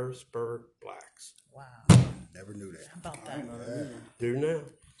is Harrisburg Blacks. Wow. Never knew that. How about that? Do now.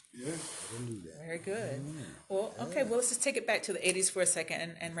 Yeah. Very good. Well, okay. Well, let's just take it back to the '80s for a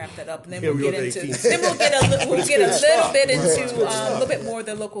second and wrap that up, and then Yeah, we'll we get go to into. 1860s. Then we'll get a little bit into a little bit more of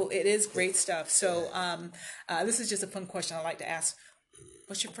the local. It is great stuff. So, this is just a fun question I like to ask.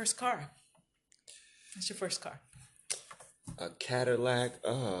 What's your first car? What's your first car? A Cadillac.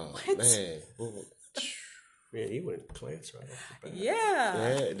 Oh man. Man, he went to class right off the bat. Yeah.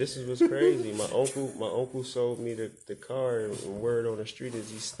 Yeah, this is what's crazy. My uncle sold me the car, and word on the street is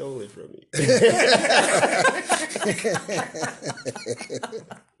he stole it from me.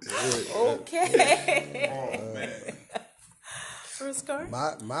 Okay. Oh man. First car.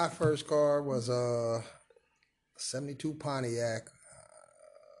 My first car was a '72 Pontiac.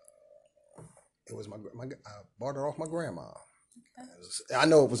 It was I bought it off my grandma. I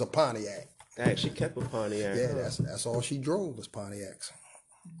know it was a Pontiac. Dang, she kept a Pontiac. Yeah, huh? that's all she drove was Pontiacs.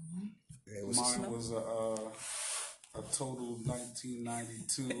 It was Mine was a total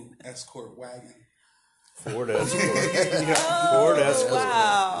 1992 Escort wagon. Ford Escort. Ford Escort.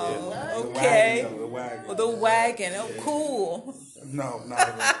 Wow. The Okay. wagon, the wagon. The wagon. Oh, cool. No, not at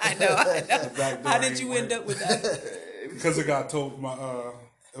all. I know. Back How during did you work. end up with that? Because it got totaled.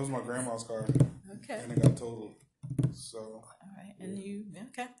 It was my grandma's car, Okay. and it got totaled. So All right. And you,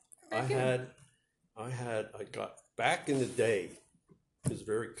 okay. I got back in the day. It was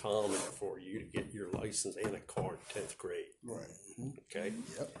very common for you to get your license and a car in 10th grade. right. Okay.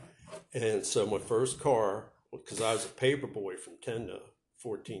 Yep. And so my first car, because I was a paper boy from 10 to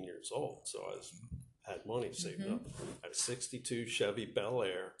 14 years old, so I had money saved up. I had a '62 Chevy Bel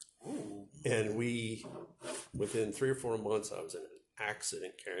Air, and within 3 or 4 months, I was in an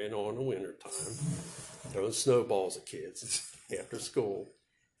accident carrying on in the wintertime, throwing snowballs at kids after school.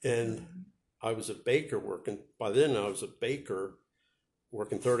 And I was a baker working. By then, I was a baker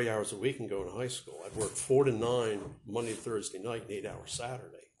working 30 hours a week and going to high school. I'd work 4 to 9 Monday to Thursday night and 8 hours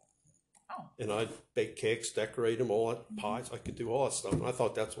Saturday. Oh. And I'd bake cakes, decorate them, all that pies. I could do all that stuff. And I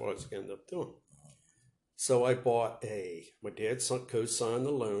thought that's what I was going to end up doing. So I bought my dad co-signed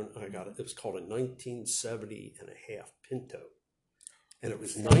the loan. It was called a 1970 and a half Pinto. And it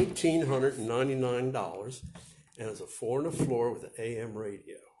was $1,999. And it was a 4 on the floor with an AM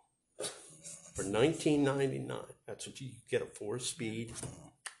radio. For $19.99. That's what you get, a 4-speed.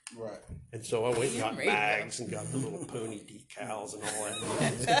 Right. And so I went and got radio. bags and got the little pony decals and all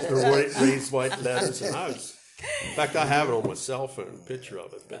that. The raised white letters. And in fact, I have it on my cell phone, a picture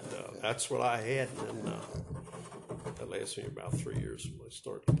of it. But that's what I had. And then that lasted me about 3 years when I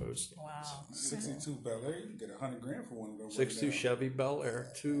started posting. Wow. 62 Bel Air, you can get $100,000 for one of those. 62 right now. Chevy Bel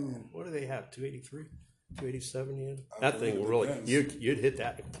Air, what do they have? 283, 287 yen. I That believe thing it really, depends. you'd hit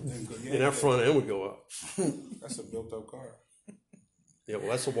that, Yeah, and that front end would go up. That's a built up car. Yeah, well,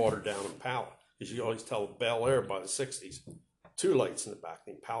 that's a watered down Impala. Because you always tell Bel Air by the 60s, 2 lights in the back.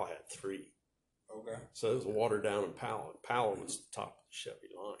 The Impala had 3. Okay. So it was a watered down Impala. Impala was the top of the Chevy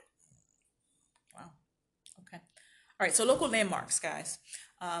line. Wow. Okay. All right. So local landmarks, guys.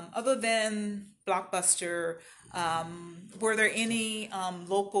 Other than Blockbuster, were there any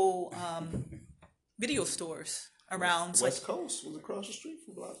local video stores around? West Coast was across the street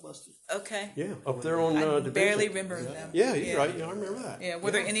from Blockbuster. Okay. Yeah, up there on I Division. barely remember them. Yeah, you're right. Yeah, I remember that. Yeah.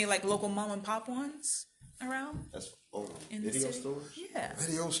 Were there any like local mom and pop ones around? Oh, in the video city? stores? Yeah.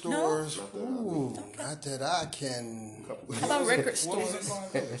 Video stores. Ooh, not that I can. How about record What was it stores?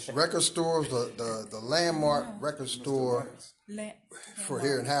 called? Village? Record stores. The landmark record store La- for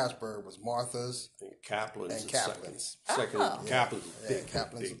here in Harrisburg was Martha's And Kaplan's. and is Kaplan's. Second, Kaplan's is Yeah, big.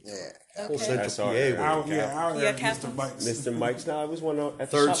 Kaplan's. Big. Yeah. Whole Okay. Central That's PA. our- went Our, to yeah, Kaplan. our Yeah, area, Mr. Captain. Mike's. Mr. Mike's. No, I was one at the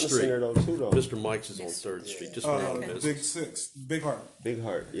Third shopping Street. center though too though. Mr. Mike's is on 3rd Street, just went out of Big business. Six, Big Heart. Big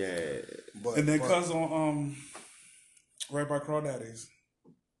Heart. Yeah. But, And then but- cuz on right by Crawdaddy's,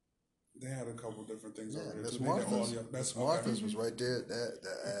 they had a couple different things over there. Miss too. They got all Martha's. the- Miss okay. Martha's was right there.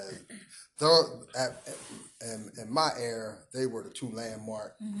 Though in my era, they were the two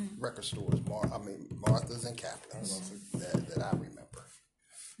landmark record stores. Martha's and Kaplan's that I remember.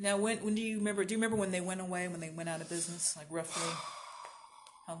 Now, when do you remember? Do you remember when they went away? When they went out of business? Like roughly,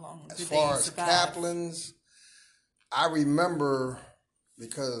 how long As did far they as survive? Kaplan's, I remember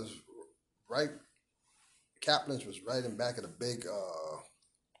because Kaplan's was right in back of the big.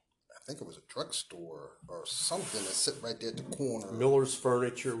 I think it was a drugstore or something that sit right there at the corner. Miller's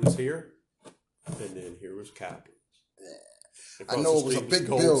Furniture was here, and then here was Kaplan's. I know it was a big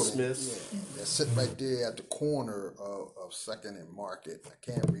building Goldsmiths. that sit right there at the corner of Second and Market. I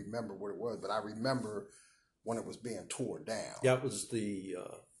can't remember what it was, but I remember when it was being tore down. That was the,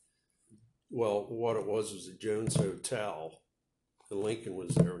 well, what it was the Jones Hotel. And Lincoln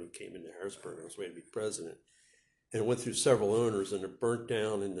was there when he came into Harrisburg on his way to be president. And it went through several owners, and it burnt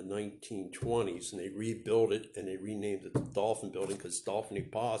down in the 1920s, and they rebuilt it, and they renamed it the Dolphin Building because Dolphin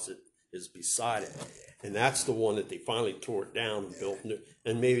Deposit is beside it. And that's the one that they finally tore it down and built new.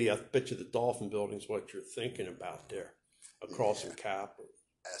 And maybe I bet you the Dolphin Building is what you're thinking about there, across from Kaplan.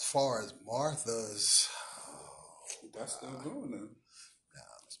 As far as Martha's, That's still going then.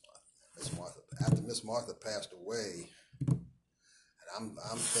 Miss Martha. After Miss Martha passed away, and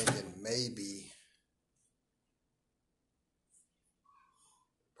I'm thinking maybe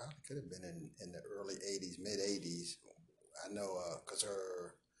probably could have been in the early '80s, mid '80s. I know because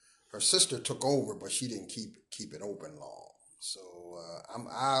her sister took over, but she didn't keep it open long. So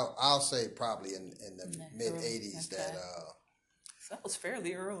I'll say probably in the mid '80s okay. that So that was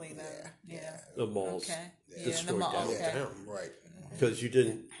fairly early then. Yeah. The malls Okay. Yeah, in the destroyed mall. Okay. downtown. right. Because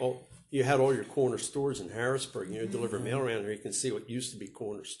you had all your corner stores in Harrisburg. You know, deliver mail around there. You can see what used to be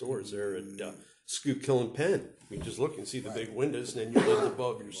corner stores there at Schuylkill and Penn. You just look and see the big windows, and then you lived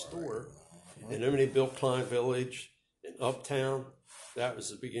above your store. And then when they built Klein Village and Uptown, that was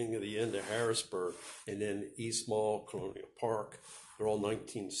the beginning of the end of Harrisburg. And then East Mall, Colonial Park, they're all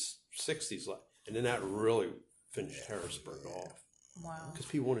 1960s. And then that really finished Harrisburg off. Wow. Because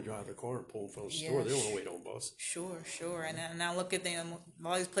people want to drive their car and pull from the store. They don't want to wait on buses. Sure. And now look at them.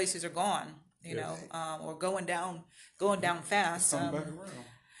 All these places are gone. You know, or going down fast. Coming back around.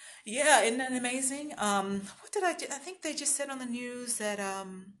 Yeah, isn't that amazing? What did I do? I think they just said on the news that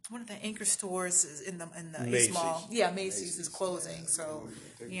one of the anchor stores is in the East Mall. Macy's. Yeah, Macy's is closing. So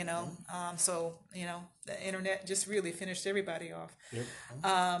the internet just really finished everybody off.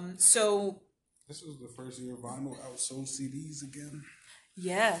 So This was the first year vinyl outsold CDs again.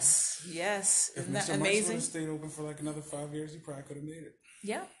 yes, If isn't that Mr. Mike's would amazing? have stayed open for like another 5 years, he probably could have made it.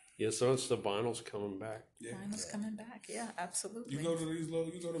 Yeah, Yeah, so it's the vinyl's coming back. Yeah. vinyl's coming back. Yeah, absolutely. You go to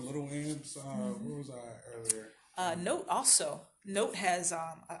Little Amps. Where was I earlier? Note has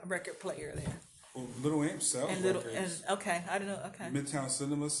a record player there. Well, Little Amps sells And records. okay, I don't know. Okay. Midtown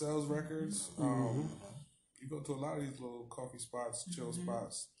Cinema sells records. You go to a lot of these little coffee spots, chill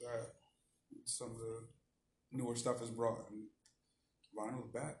spots that some of the newer stuff is brought, and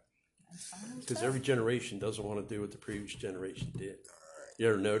vinyl's back. Because every generation doesn't want to do what the previous generation did. You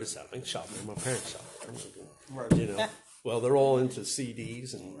ever notice that? I think shopping where my parents shopped. Right. You know, well, they're all into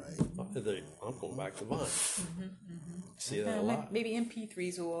CDs, and I'm going back to vinyl. See that a lot. Maybe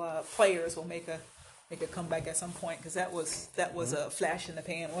MP3s or players will make a comeback at some point because that was a flash in the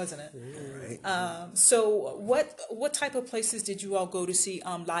pan, wasn't it? Right. So what type of places did you all go to see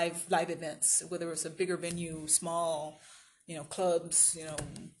live events? Whether it's a bigger venue, small, clubs,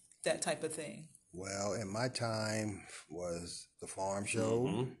 that type of thing. Well, in my time was the farm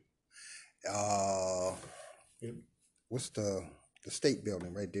show. What's the state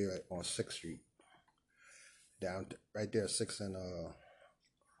building right there on 6th Street? Right there, 6th and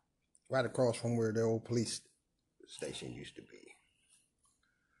right across from where the old police station used to be.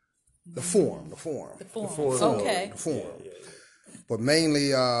 The Forum. The Forum. Forum. Okay. The Forum. But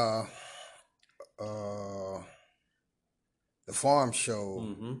mainly the farm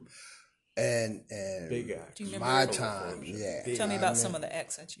show and Big act. Do you remember my the time, yeah. Tell me about some of the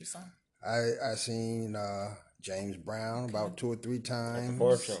acts that you saw. I seen James Brown about 2 or 3 times.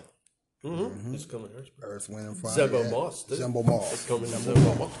 Farm show. It's coming to Harrisburg. Earth, Wind, and Fire. Zebo yeah. Moss, too. Zebo Moss. It's coming to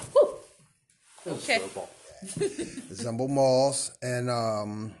Zebo Moss. Okay. Snowball. Zebo Moss, and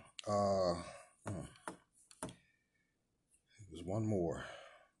there was one more.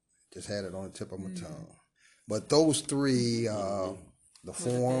 Just had it on the tip of my tongue. But those three, the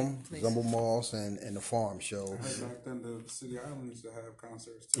Forum, please? Zebo Moss, and the Farm Show. Back then, the City Island used to have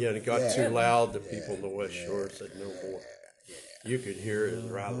concerts too. Yeah, and it got too loud. The people in the West Shore said no more. You could hear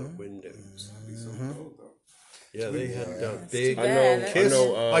it rather windows. Be so cold though. Yeah, they had big too bad. Kiss. I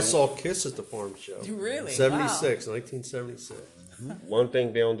know, I saw Kiss at the Farm Show. Really? 1976. One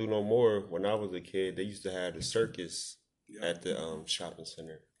thing they don't do no more. When I was a kid, they used to have the circus at the shopping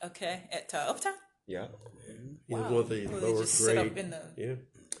center. Okay, at Uptown. Yeah. He was one of the Well, they lower just sit grade. up in the. Yeah.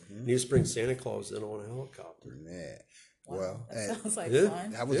 He used to bring Santa Claus in on a helicopter. Yeah. Well, That and sounds like Yeah.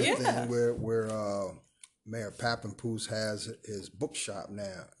 fun. that was the thing where Mayor Pappenpoose has his bookshop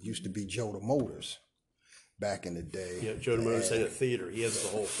now. Used to be Joe the Motors back in the day. Yeah, Joe DeMotis in a theater. He has the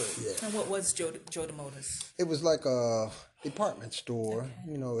whole thing. And what was Joe DeMotis? It was like a department store.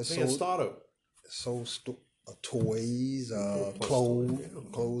 You know, it He had sold Stato. toys,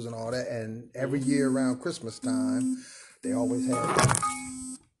 clothes, and all that. And every year around Christmas time, they always had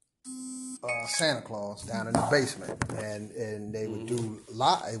Santa Claus down in the basement, and they would do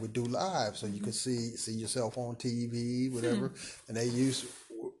live. They would do live, so you could see yourself on TV, whatever. And they used.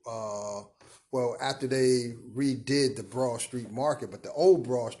 Well, after they redid the Broad Street Market, but the old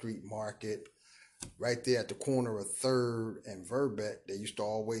Broad Street Market, right there at the corner of 3rd and Verbeck, they used to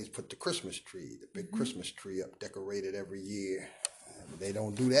always put the Christmas tree, the big Christmas tree up, decorated every year. They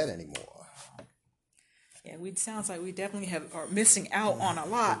don't do that anymore. Yeah, sounds like we definitely are missing out on a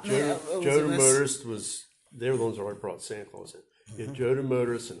lot. Joe of us. DeMotis was, they were the ones that already brought Santa Claus in. You had Joe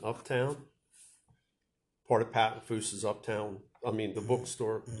DeMotis in Uptown, part of Pappenfoose's Uptown, the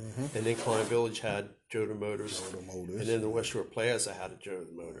bookstore. And then Klein Village had Joe DeMotis. And then the West Shore Plaza had a Joe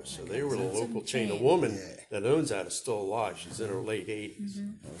DeMotis. So they were the local chain. The woman that owns that is still alive. She's in her late 80s.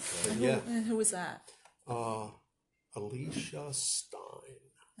 But yeah. And who was that? Alicia Stein.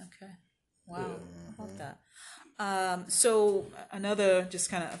 Okay. Wow. How about that? So another just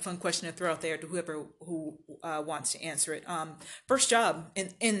kind of a fun question to throw out there to whoever who wants to answer it. First job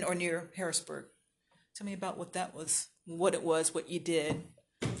in or near Harrisburg. Tell me about what that was, what it was, what you did,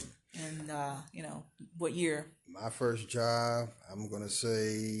 and what year. My first job, I'm gonna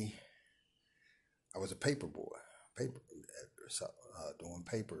say, I was a paper boy, doing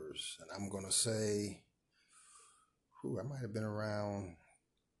papers, and I'm gonna say, I might have been around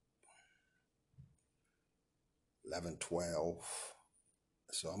 11, 12.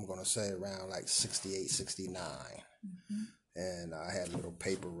 So I'm going to say around like 68, 69. And I had a little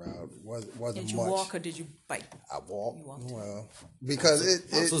paper route. Wasn't much. Did you walk or did you bike? I walked. You walked. Well, because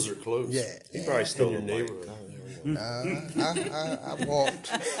Houses are closed. yeah. You probably still In your in neighborhood. I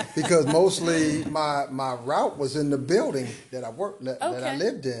walked because mostly my route was in the building that I worked that I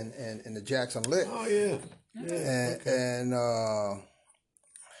lived in the Jackson Lick. Oh, yeah. And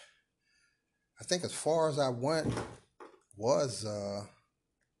I think as far as I went was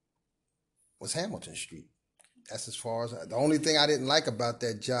Hamilton Street. That's as far as the only thing I didn't like about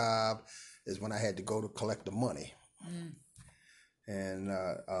that job is when I had to go to collect the money. And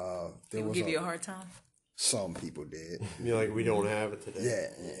They would give you a hard time. some people did. You're like, we don't have it today. Yeah,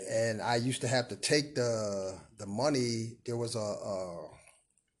 and I used to have to take the money. There was a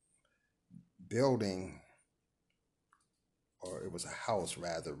building, or it was a house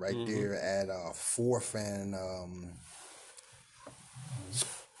rather, right there at 4th and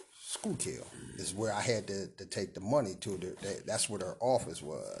Schuylkill is where I had to take the money to. That's where their office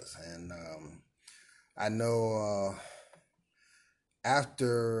was, and I know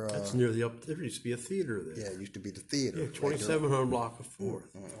after It's near there used to be a theater there. yeah, it used to be the theater. Yeah, right there 2700 block of 4th.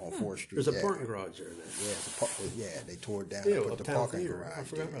 on 4th Street. There's a yeah. parking garage there now. Yeah, they tore it down Yeah, and put the Uptown parking Theater. I garage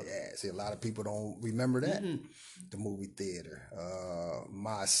forgot there. about that. Yeah, see, a lot of people don't remember that, the movie theater.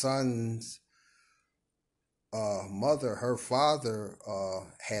 My son's mother, her father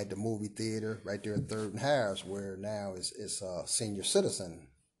had the movie theater right there at 3rd and Harris, where now it's a senior citizen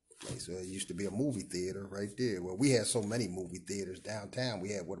place. So it used to be a movie theater right there. Well, we had so many movie theaters downtown. We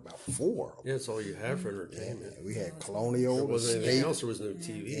had, about 4 of them? Yeah, that's all you have for entertainment. We had Colonial, There the wasn't anything State, else. There was no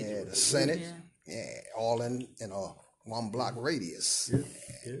TV. yeah, the Senate, all in a 1-block radius.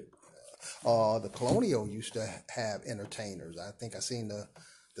 Yeah. The Colonial used to have entertainers. I think I seen the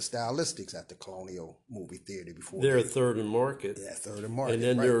Stylistics at the Colonial movie theater before. There at 3rd and Market. Yeah, 3rd and Market. And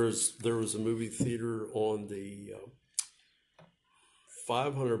then right. there was a movie theater on the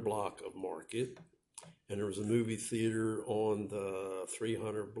 500 block of Market, and there was a movie theater on the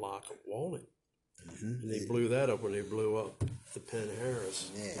 300 block of Walnut. And they blew that up when they blew up the Penn Harris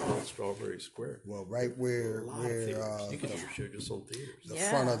on Strawberry Square. Well, right where You could do your show just on theaters. the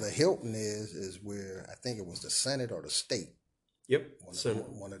front of the Hilton is where I think it was the Senate or the State. Yep.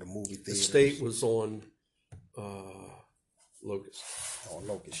 One of the movie The theaters. State was on Locust. on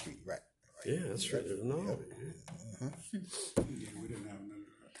Locust Street, right? Yeah, that's right. There's another. Yeah, we didn't have none of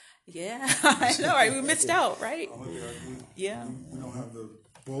that. Yeah, I know, right? We missed out, right? Yeah. We don't have the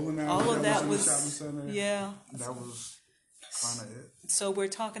bowling alley. All of that in was, the shopping center. yeah. That was kind of it. So we're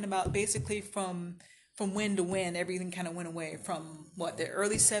talking about basically from when to when everything kind of went away. From what, the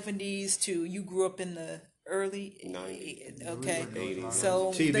early 70s to you grew up in the early 90s. Okay, 80s.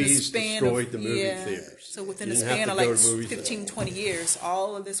 so TVs the span destroyed the movie yeah, theaters. so within You the didn't have span to of go like to movies 15, 20 years,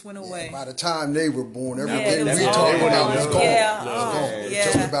 all of this went away. By the time they were born, Yeah, everything it was we all talked about gone. was gone. Yeah, It was gone. yeah.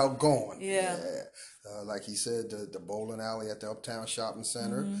 Just about gone. Yeah. Like he said, the bowling alley at the Uptown Shopping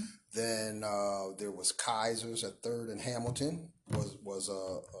Center. Mm-hmm. Then there was Kaiser's at 3rd and Hamilton. Was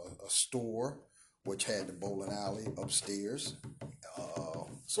a store which had the bowling alley upstairs.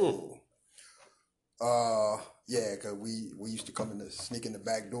 Yeah, because we used to sneak in the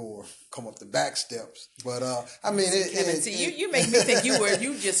back door, come up the back steps. But I mean, Kevin, see, you make me think you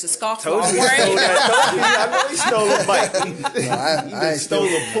just a scoffball. Told you he stole that. I know he stole a bike. no, I ain't Stole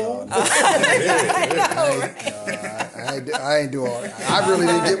still, a pool. I ain't do all that. I really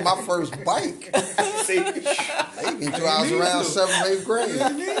didn't get my first bike. Maybe until I was around 7th, 8th grade.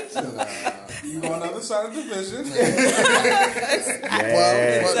 You on the other side of the division.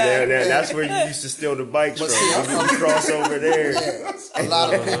 That's where you used to steal the bikes from. see, You cross over there. Yeah, a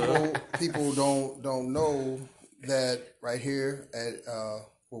lot of people don't know that right here at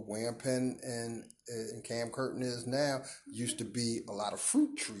where Wham Penn and Cam Curtin is now used to be a lot of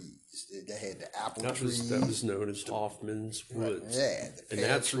fruit trees. They had the apple trees. That was known as Hoffman's Woods. Yeah, the And pear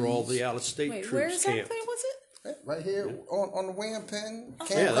that's where all trees. the out-of-state Wait, troops where camped. exactly was it? Right here on the Wham Penn.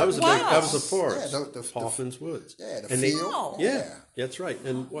 Yeah, that was a big. That was a forest. Yeah, the Hoffman's Woods. Yeah, the And field. yeah, that's right.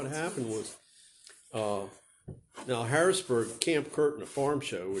 And what happened was, now Harrisburg Camp Curtin, a farm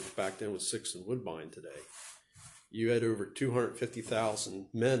show, which back then was 6th and Woodbine today. You had over 250,000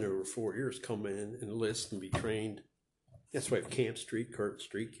 men over 4 years come in and enlist and be trained. That's why Camp Street, Curtin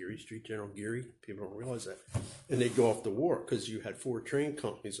Street, Geary Street, General Geary. People don't realize that. And they'd go off to war because you had 4 train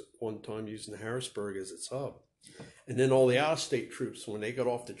companies at one time using Harrisburg as its hub. And then all the out-of-state troops, when they got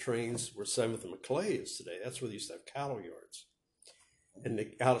off the trains where 7th and Maclay is today, that's where they used to have cattle yards. And the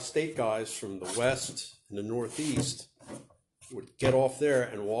out-of-state guys from the west and the northeast would get off there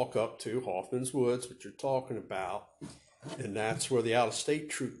and walk up to Hoffman's Woods, which you're talking about. And that's where the out-of-state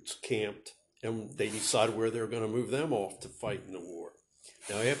troops camped. And they decided where they were going to move them off to fight in the war.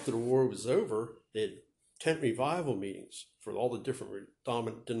 Now, after the war was over, they had tent revival meetings for all the different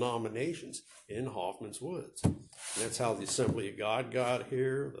denominations in Hoffman's Woods. And that's how the Assembly of God got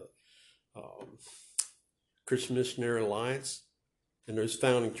here, the Christian Missionary Alliance, and those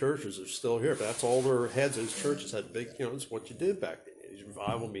founding churches are still here. But that's all their heads. Those churches had big, it's what you did back then. These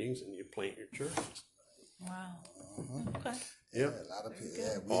revival meetings, and you plant your churches. Wow. Okay. Yeah, a lot of people.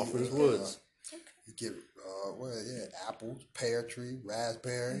 Yeah, Hoffman's Woods. You get apples, pear tree,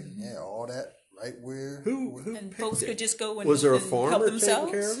 raspberry, all that right where. And picked folks it? could just go and Was there a and farmer help taking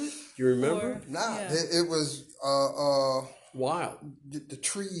themselves? care of it? Do you remember? Or- Nah, Yeah. it was Wild. the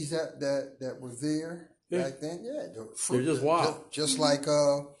trees that were there back then. Yeah, They're just wild. Just like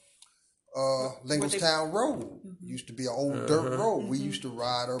Lincolnstown Road used to be an old dirt road. We used to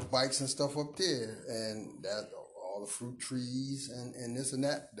ride our bikes and stuff up there, and that all the fruit trees and this and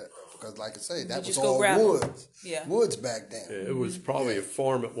that. Because, like I say, that was just go all grab 'em. woods. Yeah. Woods back then. It was probably a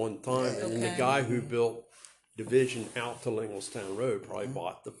farm at one time, and the Okay. guy who built Division out to Lincolnstown Road probably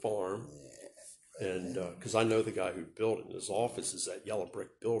bought the farm. And because I know the guy who built it, and his office is that yellow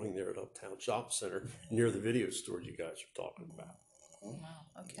brick building there at Uptown Shop Center near the video store you guys are talking about. Wow.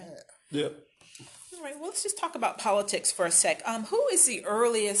 Okay. Yep. All right. Well, let's just talk about politics for a sec. Who is the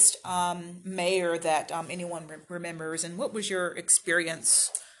earliest mayor that anyone remembers, and what was your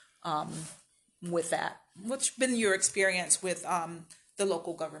experience with that? What's been your experience with the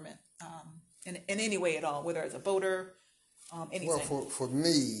local government in any way at all, whether as a voter, anything? Well, for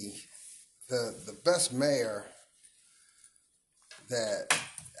me, the best mayor that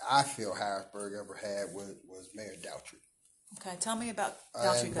I feel Harrisburg ever had was Mayor Daughtry. Okay, tell me about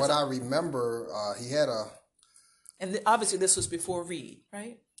Daughtry. And what I remember, he had obviously this was before Reed,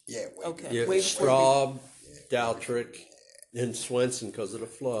 right? way Okay. Yeah, Way before Straub, Daltrick, then Swenson because of the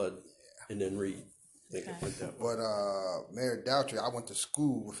flood, and then Reed. I think it went that way. But Mayor Daughtry, I went to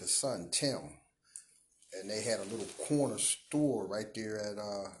school with his son Tim, and they had a little corner store right there at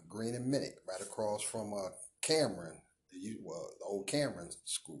Green and Minnick, right across from Cameron, the old Cameron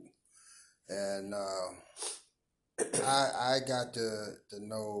school. And I got to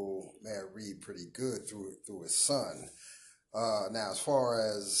know Mayor Reed pretty good through his son. Now, as far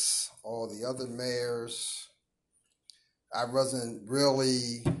as all the other mayors, I wasn't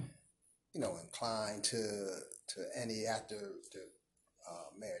really, inclined to any after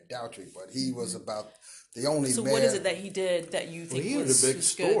Mayor Daughtry, but he was about the only So mayor. what is it that he did that you Well, think he had a was big was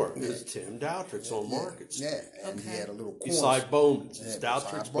store. good? It was Tim Doutrick's on Market Street. Yeah, and he Okay. had a little corner Beside Bowman's. It's Yeah,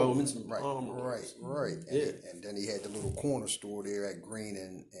 Doutrick's, beside Bowman's, and right, Pomeroy's. right. And, Yeah. and then he had the little corner store there at Green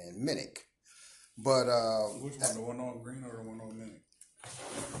and Minnick. But Which one, the one on Green or the one on Minnick?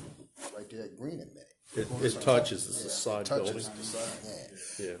 right there at Green and Minnick. It touches. It's a side Touches building. the side,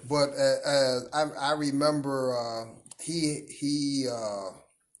 yeah. Yeah. But I remember he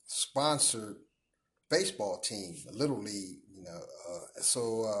sponsored baseball team, a little league,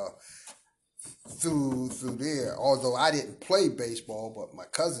 so through there. Although I didn't play baseball, but my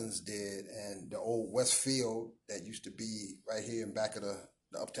cousins did, and the old West Field that used to be right here in back of the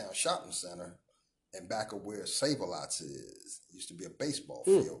Uptown Shopping Center, and back of where Save-A-Lots is, used to be a baseball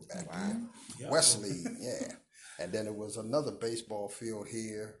field back there. Wesley, yeah. And then there was another baseball field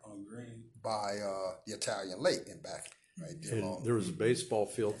here On Green. by the Italian Lake and back right there. And there was a baseball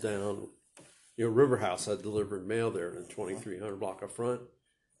field down, River House. I delivered mail there in the 2300 block up front.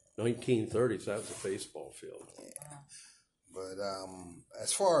 1930s, that was a baseball field. But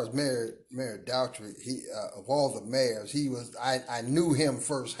as far as Mayor Daughtry, he of all the mayors, he was. I knew him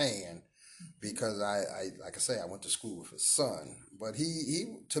firsthand because I like I say, I went to school with his son. But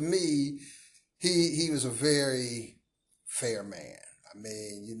he to me, he was a very fair man. I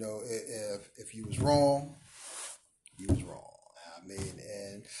mean, if he was wrong, he was wrong. I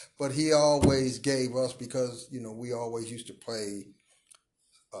mean, but he always gave us, because we always used to play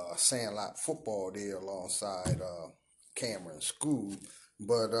sandlot football there alongside Cameron School.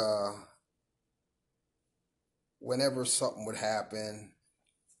 But whenever something would happen,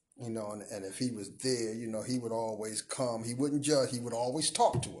 and if he was there, he would always come. He wouldn't judge. He would always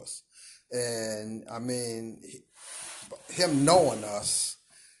talk to us. And I mean, him knowing us,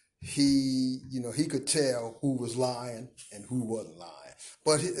 he could tell who was lying and who wasn't lying.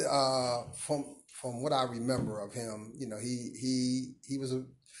 But from what I remember of him, he was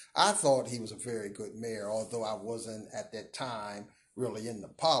I thought he was a very good mayor, although I wasn't at that time really into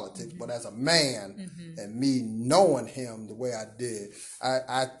politics. But as a man, and me knowing him the way I did,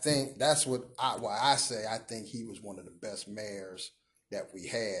 I think that's why I say I think he was one of the best mayors that we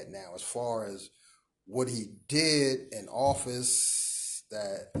had. Now, as far as what he did in office,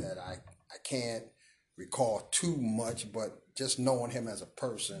 that I can't recall too much, but just knowing him as a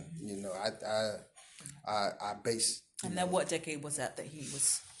person, I base. And then what decade was that he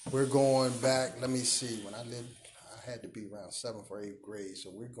was? We're going back. Let me see. When I had to be around 7th or 8th grade,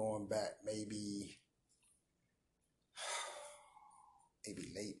 so we're going back maybe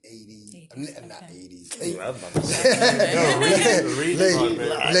late 80s, not 80s.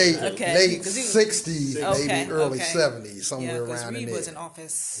 Late 60s, maybe early 70s, somewhere around in Reed there. was in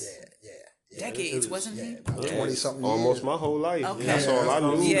office Yeah. decades, wasn't he? About 20-something years. Almost my whole life. Okay. That's all I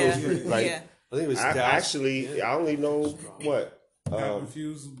knew. Yeah, Like, yeah. I think it was I Dallas. actually, I only know what Happen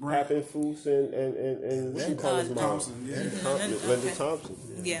Fuse, Brent Happen Foods and what you call his mom? Thompson, yeah. Linda Okay. Thompson.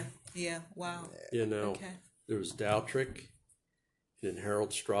 Yeah. Wow. There was Doutrick and then Harold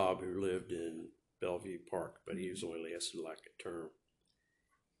Straub, who lived in Bellevue Park, but he was only lasted like a term.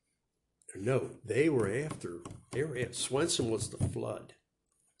 No, they were after Swenson was the flood,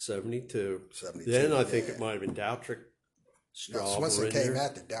 72. 72, Then I think yeah. it might have been Doutrick, No, Straub. Swenson were in came there.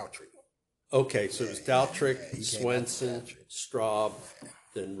 after Daughtry. Okay, so it was Doutrick, he came Swenson, after Doutrick. Straub,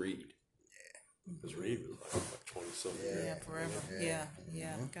 then Reed. Because Reed was like 20-something years. Yeah, forever.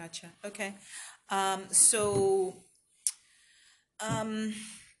 Yeah. Gotcha. Okay.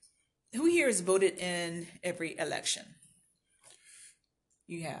 Who here has voted in every election?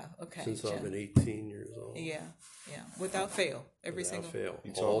 You have. Okay. Since I've Jim. been 18 years old. Yeah. Without fail. Every Without single. fail.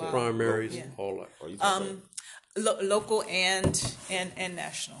 You All talking primaries, Yeah. all that. Are you talking Local and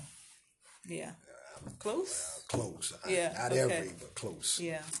national. Yeah. Close. Close. Yeah, Not okay. every, but close.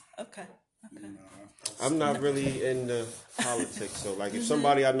 Yeah. Okay. I'm not really into politics, so like if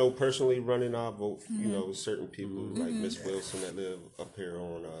somebody I know personally running, I'll vote. Certain people like Miss Wilson that live up here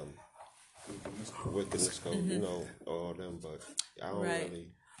on Wickedness Code, all them. But I don't Right.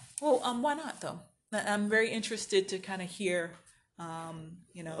 really. Well, why not though? I'm very interested to kind of hear,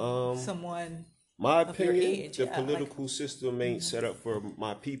 someone. my of your opinion, age. the Yeah, like- political system ain't set up for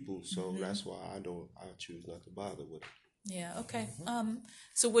my people, so that's why I choose not to bother with it. Yeah. Okay.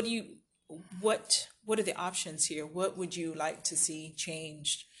 So what are the options here? What would you like to see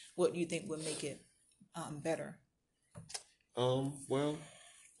changed? What do you think would make it better? Well,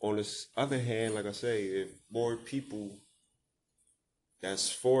 on this other hand, like I say, if more people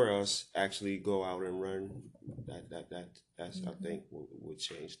that's for us actually go out and run, that's I think would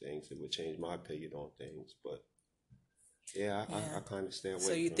change things. It would change my opinion on things. But yeah, I kind of stay away.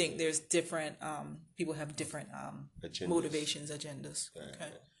 So you from think it. there's different people have different Agendas. motivations, agendas,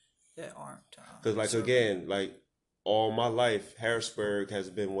 okay, that aren't. Because, like, serving. again, like, all my life, Harrisburg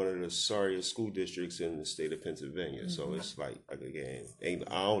has been one of the sorriest school districts in the state of Pennsylvania. So it's like again,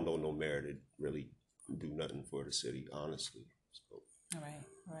 I don't know no mayor to really do nothing for the city, honestly. So Right.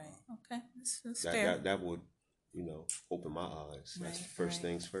 Okay, that's fair. that would, open my eyes. That's Right, first right.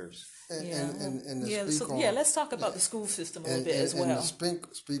 things first. And to Yeah, speak so, on, let's talk about the school system a little and, bit as and well.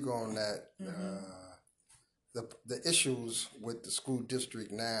 to speak on that, the issues with the school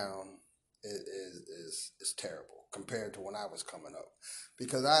district now is terrible compared to when I was coming up,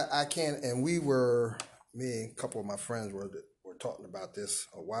 because I can't. And me and a couple of my friends were talking about this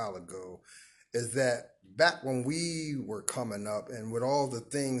a while ago. Is that back when we were coming up and with all the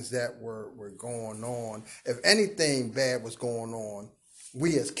things that were going on, if anything bad was going on,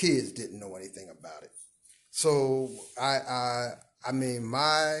 we as kids didn't know anything about it. So I mean,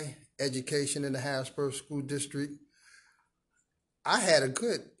 my education in the Harrisburg School District, I had a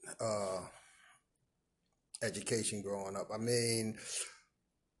good education growing up. I mean,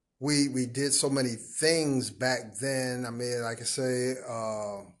 we did so many things back then. I mean, like I say,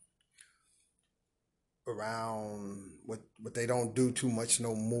 around what they don't do too much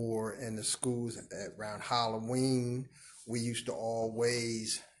no more in the schools, around Halloween, we used to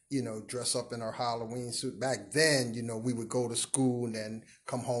always, dress up in our Halloween suit. Back then, we would go to school and then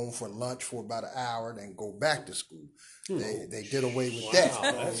come home for lunch for about an hour, then go back to school. They did away with that.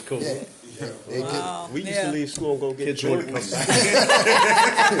 Wow, that's cool. Yeah. They did. We used to leave school and go get Kids want to Jordans.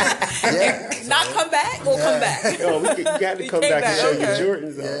 come back. Yeah. Not come back or come back. No, we got to come came back and back, show okay. you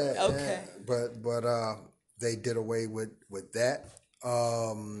Jordans. Yeah, Okay. yeah. But they did away with that.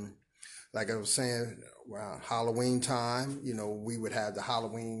 Like I was saying, around Halloween time, we would have the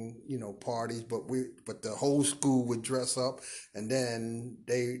Halloween, parties, but the whole school would dress up, and then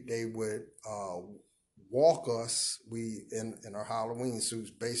they would walk us in our Halloween suits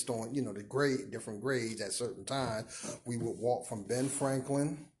based on the different grades at certain times. We would walk from Ben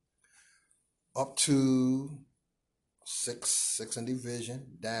Franklin up to six in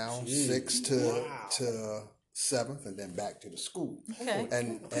division, down six to 7th, and then back to the school. Okay.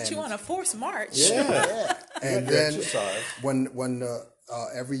 And Put you on a forced march. yeah. And then Exercise. when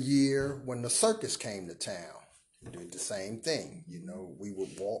every year when the circus came to town, we did the same thing. We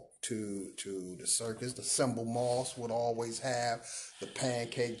would walk to the circus. The Symbol Moss would always have the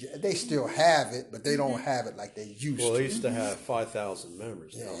pancake. They still have it, but they don't have it like they used Well, they to. used to have 5,000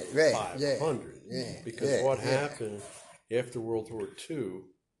 members. Now Yeah, 500. yeah, Because yeah, what yeah. happened after World War II,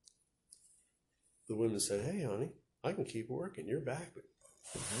 the women said, "Hey, honey, I can keep working. You're back.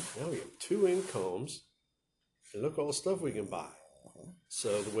 Now we have 2 incomes, and look all the stuff we can buy."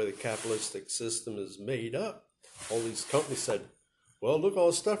 So the way the capitalistic system is made up, all these companies said, "Well, look all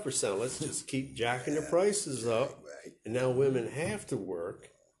the stuff we're selling. Let's just keep jacking the prices up." Right. And now women have to work.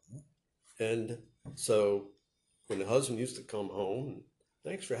 And so when the husband used to come home, and,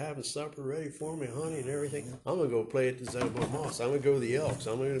 "Thanks for having supper ready for me, honey, and everything. I'm going to go play at the Symbol Moss. I'm going to go to the Elks.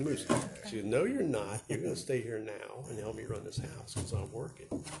 I'm going to Moose." She goes, "No, you're not. You're going to stay here now and help me run this house because I'm working."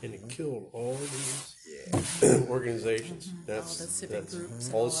 And it killed all these organizations. the civic groups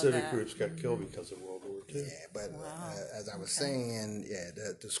and all all the of civic that. groups got killed because of World War II. Yeah, but as I was saying,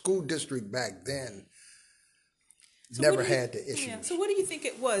 the school district back then never what do you- had the issues. Yeah. So what do you think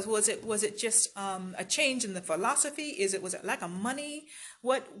it was? Was it just a change in the philosophy? Was it lack of money?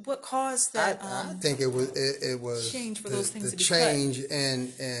 What caused that? I think it was change for the, those things the to be change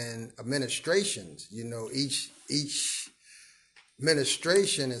in administrations. Each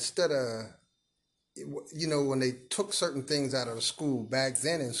administration, instead of when they took certain things out of the school back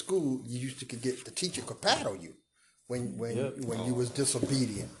then in school, you used to get the teacher could paddle you when you was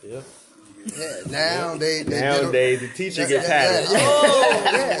disobedient. Yeah. Yeah, now they Nowadays, the teacher gets paddled.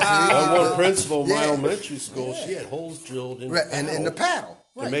 I one principal in my elementary school, she had holes drilled in the and in the paddle.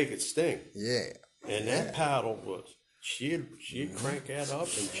 to make it sting. Yeah. And that paddle was she'd crank that up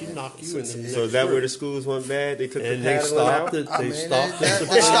and she'd knock you in the next So is that room. where the schools went bad? They took And the they paddling stopped out? it. I They mean, stopped they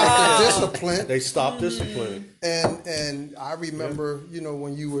discipline. stopped the discipline. They stopped discipline. And I remember,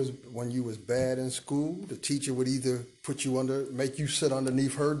 when you was bad in school, the teacher would either make you sit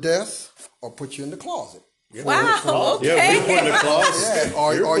underneath her desk or put you in the closet. Wow. Okay. Yeah, we put in the closet. Yeah,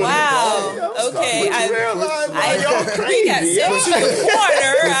 or you Wow. Okay. We got crazy. sent to the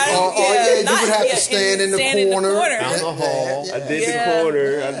corner. you would have to stand in the corner. Down the hall. I did the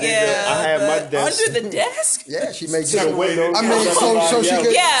corner. I had my but desk. under the desk. Yeah, she made the you. window. I mean, so she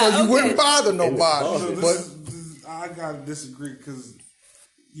could, Yeah, so you okay. wouldn't bother nobody. So But I gotta disagree because,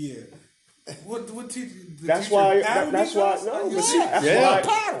 what teacher? That's why. That's why. No, but see, that's Yeah.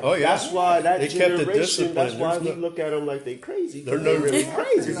 why. Oh yeah. That's why that They kept the generation. discipline. That's why There's we no- look at them like they crazy. They're no really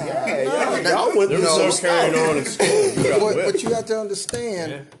crazy. Y'all went There through was some no carrying stuff. on in school. You got but whipped. you have to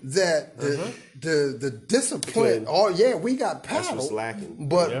understand that the discipline. We got That's paddled, what's lacking.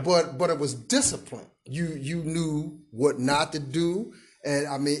 but it was discipline. You knew what not to do, and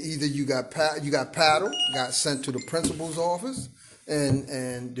I mean either you got paddled, got sent to the principal's office,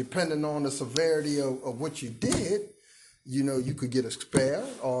 and depending on the severity of what you did, you could get expelled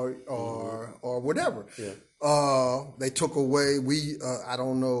or whatever. Yeah. They took away. I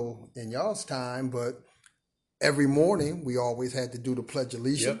don't know in y'all's time, but every morning we always had to do the Pledge of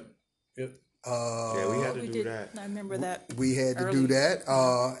Allegiance. Yep. Yeah, we had to We do did. that. I remember that. We had to Early. do that,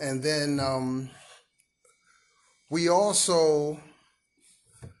 and then we also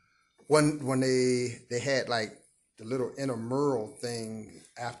when they had like the little intramural thing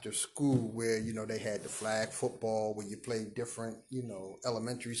after school where they had the flag football where you played different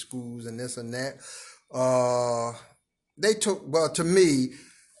elementary schools and this and that. They took to me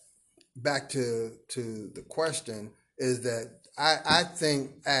back to the question is that I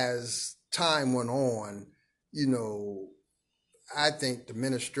think as time went on, I think the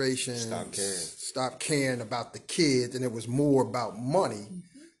administration stopped caring about the kids, and it was more about money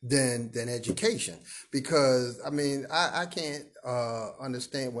than education. Because I mean, I can't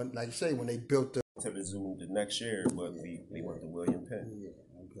understand when, like you say, when they built the To resume the next year, but we went to William Penn.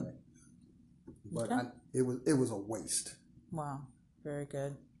 okay, but it was a waste. Wow. Very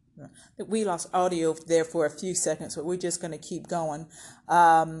good. We lost audio there for a few seconds, but we're just going to keep going.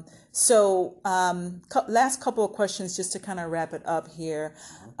 Last couple of questions just to kind of wrap it up here.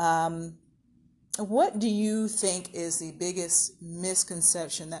 What do you think is the biggest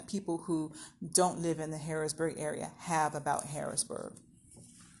misconception that people who don't live in the Harrisburg area have about Harrisburg?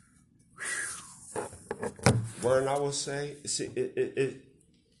 One, I will say, see,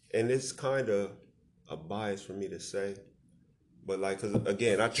 and it's kind of a bias for me to say, but like, 'cause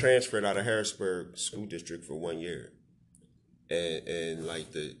again, I transferred out of Harrisburg School District for 1 year, and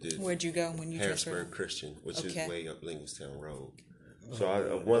like the Where'd you go when you Harrisburg transferred? Christian, which Okay. is way up Lincolnstown Road.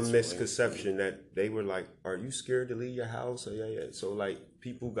 So one misconception that they were like, "Are you scared to leave your house?" Or, yeah. So like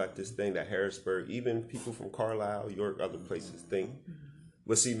people got this thing that Harrisburg, even people from Carlisle, York, other places think.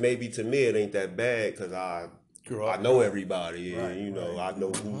 But see, maybe to me it ain't that bad because I know everybody, and I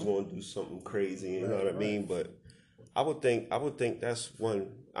know who's going to do something crazy. You know what I mean? But I would think that's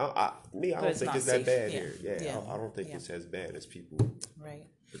one. I don't it's think not it's that safe. bad Yeah. here. Yeah. I don't think Yeah. it's as bad as people Right.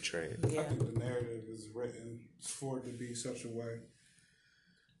 portray it. I Yeah. think the narrative is written for it to be such a way.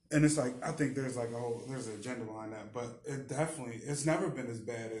 And it's like, I think there's an agenda behind that, but it's never been as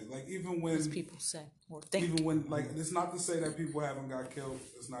bad as, like, even when, As people say or think. even when, like, it's not to say that people haven't got killed.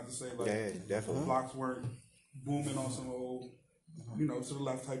 It's not to say, like, Yeah, definitely. the blocks weren't booming on some old, to the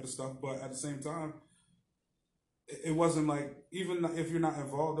left type of stuff, but at the same time, it wasn't like, even if you're not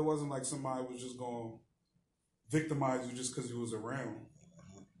involved, it wasn't like somebody was just going to victimize you just because you was around.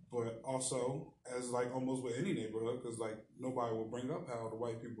 But also, as like almost with any neighborhood, because like nobody will bring up how the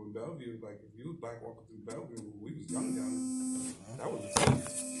white people in Bellevue, like if you was black walking through Bellevue when we was young, that was a thing.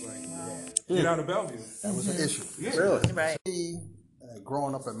 Like, get out of Bellevue. That was an issue. Yeah. Really? Right.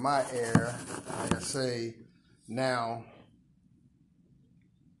 Growing up in my era, like I say, now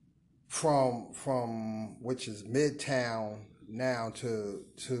from which is Midtown now to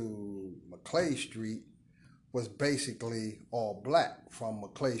McClay Street was basically all black. From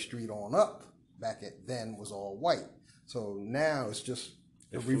McClay Street on up, back at then was all white. So now it's just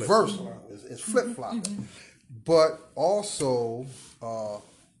the reversal. It's flip flopping. But also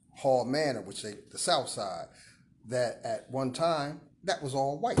Hall Manor, which is the South Side, that at one time that was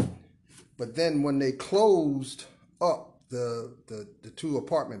all white. But then when they closed up the two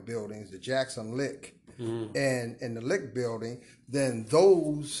apartment buildings, the Jackson Lick and the Lick building, then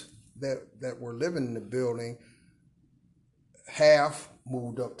those that were living in the building, half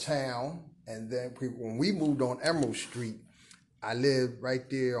moved uptown and then when we moved on Emerald Street, I lived right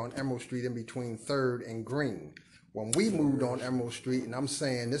there on Emerald Street in between 3rd and Green. When we moved on Emerald Street, and I'm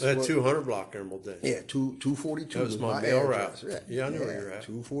saying this That was 200 block Emerald Day. yeah, 242 That was was my my mail address. route. Yeah, I knew where you're at.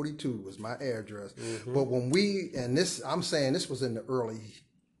 242 was my address. But when we, and this, I'm saying this was in the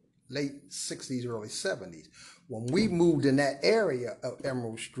late 60s, early 70s. When we moved in that area of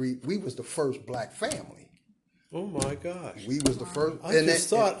Emerald Street, we was the first black family. Oh my gosh. We was the first. I just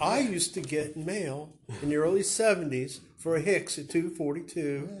thought I used to get mail in the early 70s for a Hicks at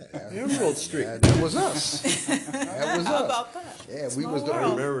 242 Emerald Street. That was us. That was How us. about that? Yeah, we was the I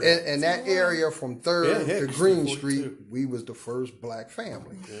remember that. in that area from 3rd Yeah, to Hicks, Green 242. Street, we was the first black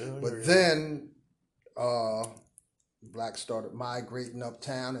family. But then blacks started migrating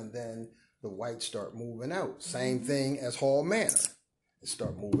uptown, and then the whites start moving out. Same thing as Hall Manor. They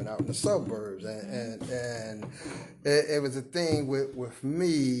start moving out in the suburbs, and it was a thing with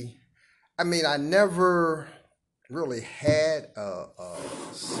me. I mean, I never really had a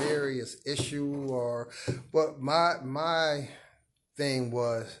serious issue, but my thing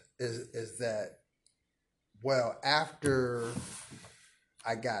is that, well, after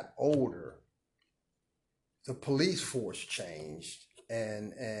I got older, the police force changed,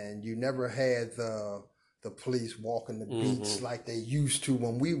 and you never had the police walking the beats like they used to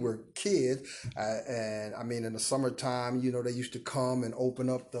when we were kids. And I mean, in the summertime, you know, they used to come and open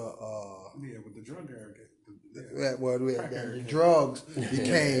up the with the drug area. the drugs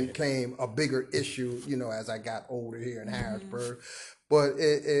became a bigger issue, you know, as I got older here in Harrisburg. But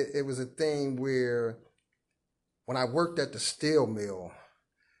it was a thing where when I worked at the steel mill,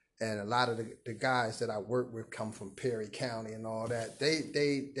 and a lot of the guys that I work with come from Perry County and all that,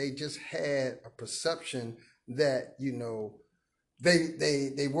 they just had a perception that, you know,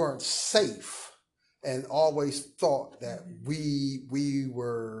 they weren't safe, and always thought that we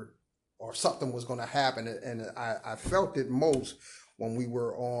were, or something was going to happen. And I felt it most when we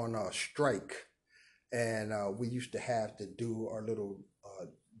were on a strike, and we used to have to do our little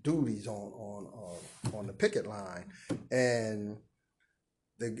duties on the picket line, and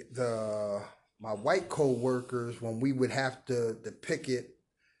my white co-workers, when we would have to picket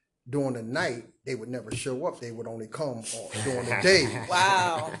during the night, they would never show up. They would only come during the day.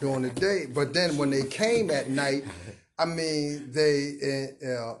 Wow. During the day. But then when they came at night, I mean,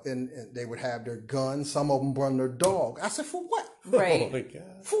 they would have their guns. Some of them brought their dog. I said, for what? Right. Oh my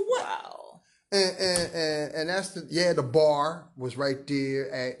God. For what? Wow. And that's the bar was right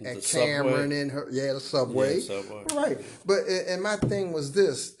there at The Cameron Subway. and the subway. Yeah, Subway. Right. But and my thing was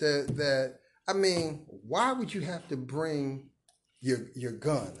this, that I mean, why would you have to bring your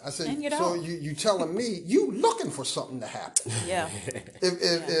gun? I said, And you so don't. you telling me you looking for something to happen. Yeah.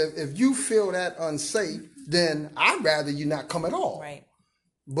 If you feel that unsafe, then I'd rather you not come at all. Right.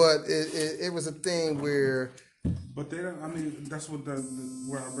 But it was a thing where, But they don't. I mean, that's what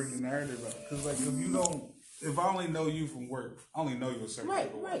where I bring the narrative up. Because like, if I only know you from work, I only know you a certain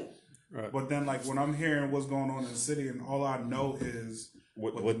type of way. Right. But then, like, when I'm hearing what's going on in the city, and all I know is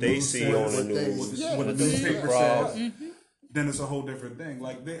What the they news see says, on the what news. the newspaper says, then it's a whole different thing.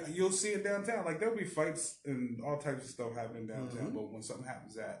 Like, you'll see it downtown. Like, there'll be fights and all types of stuff happening downtown. But when something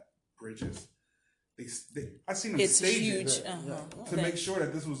happens at Bridges, I seen them It's stage huge. it to make sure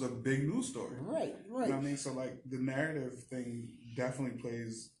that this was a big news story. right. You know what I mean? So like the narrative thing definitely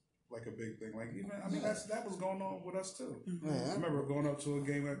plays like a big thing. Like even I mean that was going on with us too. I remember going up to a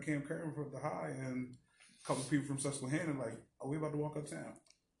game at Camp Curtin for the High, and a couple of people from Susquehanna like, "Are we about to walk uptown?"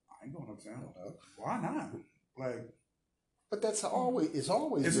 I ain't going uptown. Why not? Like But that's always it's been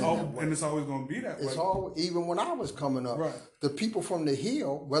that way. and it's always going to be that It's way. all, even when I was coming up, Right. the people from the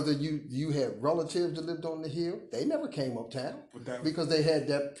hill, whether you had relatives that lived on the hill, they never came uptown But that- because they had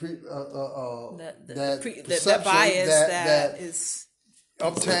that The perception bias that is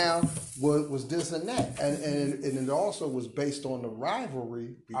uptown was this and that, and it also was based on the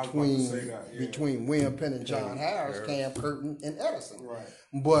rivalry I was about to say that, between William Penn and John Harris, Camp Curtin and Edison. Right.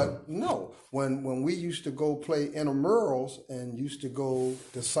 But no, when we used to go play intramurals and used to go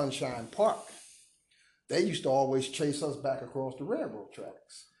to Sunshine Park, they used to always chase us back across the railroad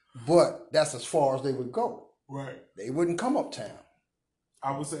tracks. But that's as far as they would go. Right. They wouldn't come uptown.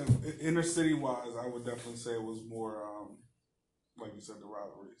 I would say inner city wise, I would definitely say it was more like you said, the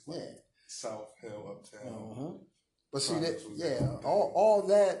rivalries. Like Yeah. South Hill, Uptown. But see Projects that, was yeah, different. all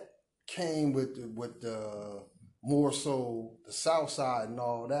that came with the more so the South Side and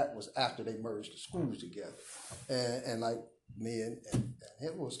all that was after they merged the schools together, and like me and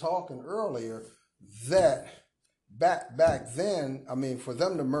him was talking earlier that back then, I mean, for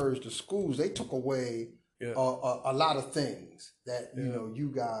them to merge the schools, they took away Yeah. a lot of things that you know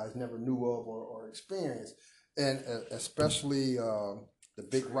you guys never knew of or experienced, and especially the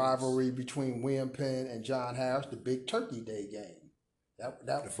big rivalry between William Penn and John Harris, the Big Turkey Day game.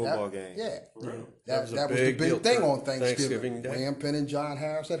 The football game. Yeah, That was a that was the big deal. big thing on Thanksgiving Thanksgiving. Day. William Penn and John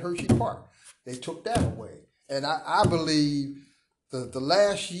Harris at Hershey Park. They took that away, and I believe the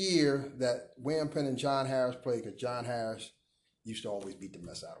last year that William Penn and John Harris played, because John Harris used to always beat the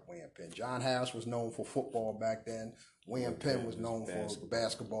mess out of William Penn. John Harris was known for football back then. William Penn was known for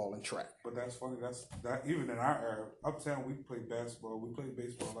basketball and track. But that's funny. That even in our era, uptown we played basketball, we played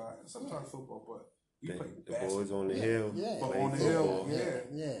baseball a lot, and sometimes football. But we played The basketball. boys on the hill. Yeah. But played on the hill, football.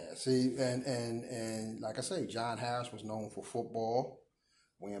 Yeah. See, and like I say, John Harris was known for football.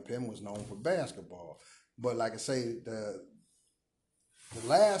 William Penn was known for basketball. But like I say, the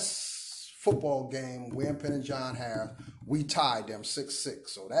last football game, William Penn and John Harris, we tied them 6-6.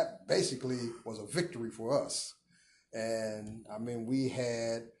 So that basically was a victory for us. And I mean, we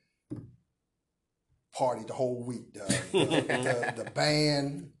had party the whole week. The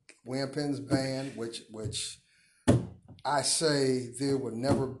band, William Penn's band, which I say there would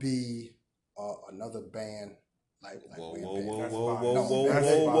never be another band like Whoa, William whoa, Penn. whoa, That's whoa, fine. whoa, No, whoa, that's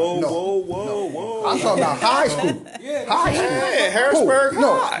whoa, fine. whoa, No. whoa, whoa. I'm talking about high school. Yeah, High school. Yeah, Harrisburg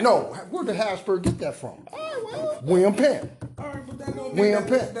High. No. Where did Harrisburg get that from? William Penn. all right, but that don't mean William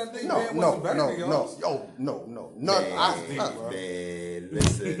that, Penn. that thing No. wasn't better than y'all's. No. Man,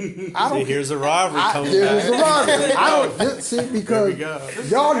 listen. I See, don't. here's a rivalry coming Here's back. a rivalry. I don't see because go.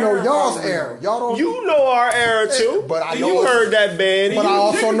 y'all know y'all's era. Y'all don't. You know our era too. But I know you it's- heard that band. But I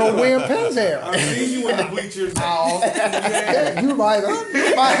also know William Penn's era. I see you in the bleachers. Yeah, you might have.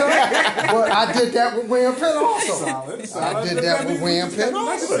 But I did that with William Penn also. I did that with William Penn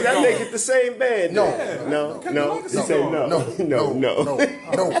also. So that make it the same band. No. then. No. You No. say no. No. No.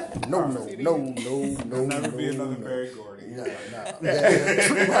 Never be another Barry Gordy. No.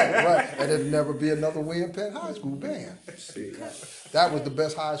 Yeah, right. And there'll never be another William Penn High School band. That was the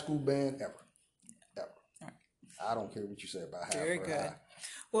best high school band ever. I don't care what you say about Very Harrisburg good. High.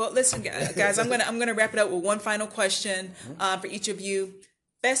 Well, listen, guys, I'm gonna wrap it up with one final question for each of you.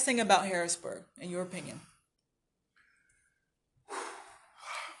 Best thing about Harrisburg, in your opinion?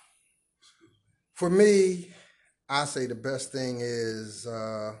 For me, I say the best thing is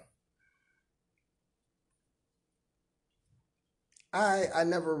I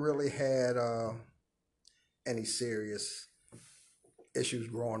never really had any serious issues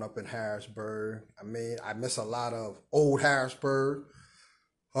growing up in Harrisburg. I mean, I miss a lot of old Harrisburg.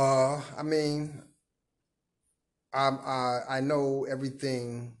 I mean, I know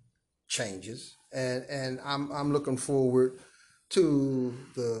everything changes, and I'm looking forward to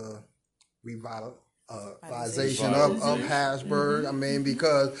the revitalization of Harrisburg. I mean,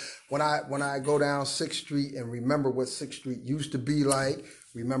 because when I go down 6th Street and remember what 6th Street used to be like,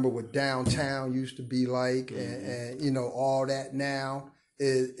 remember what downtown used to be like, and you know, all that now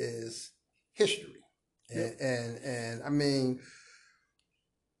is history. And I mean,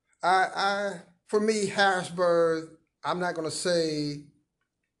 I for me, Harrisburg, I'm not gonna say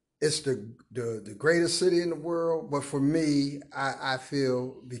it's the greatest city in the world, but for me, I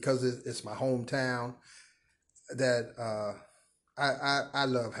feel because it's my hometown that I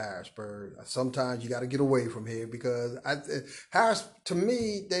love Harrisburg. Sometimes you got to get away from here because Harris. To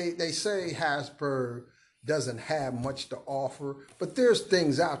me, they say Harrisburg doesn't have much to offer, but there's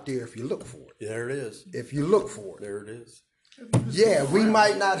things out there if you look for it. There it is. If you look for it. There it is. Yeah, we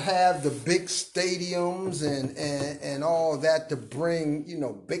might not have the big stadiums and all that to bring, you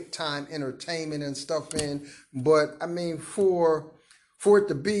know, big time entertainment and stuff in. But I mean, for it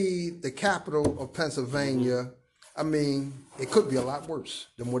to be the capital of Pennsylvania, I mean, it could be a lot worse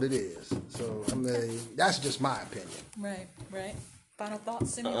than what it is. So I mean, that's just my opinion. Right. Final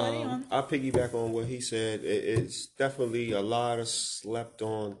thoughts, anybody on? I'll piggyback on what he said. It's definitely a lot of slept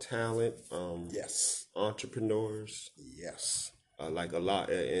on talent. Yes. Entrepreneurs. Yes. Like a lot,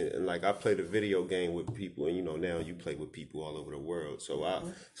 and like I played a video game with people, and you know now you play with people all over the world. So I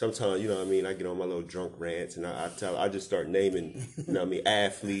sometimes, you know what I mean, I get on my little drunk rants, and I just start naming, you know what I mean,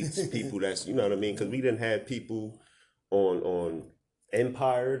 athletes, people that's, you know what I mean, because we didn't have people on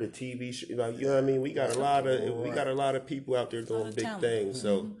Empire, the TV show, like, you know what I mean. We got a lot of people out there doing big talent. things.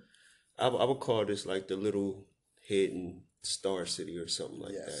 So I would call this like the little hidden star city or something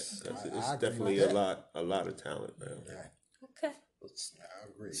like Yes. that, because I it's agree definitely with a lot of talent, man. Okay. I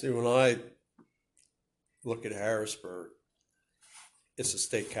agree. See, when I look at Harrisburg, it's a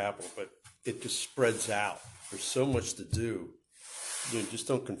state capital, but it just spreads out. There's so much to do. You know, just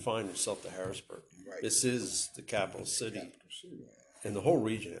don't confine yourself to Harrisburg. Right. This is the capital city And the whole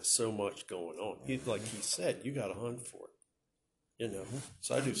region has so much going on. Like he said, you got to hunt for it. You know,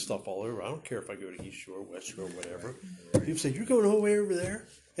 so I do stuff all over. I don't care if I go to East Shore, West Shore, whatever. People say, you're going all the way over there?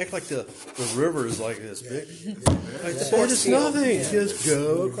 Act like the river is like this big. I said, it's nothing. Just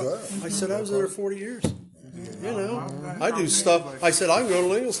go. I said, I was there 40 years. You know, I do stuff. I said, I can go to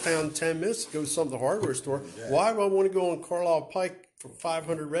Linglestown in 10 minutes to go to some of the hardware store. Why would I want to go on Carlisle Pike for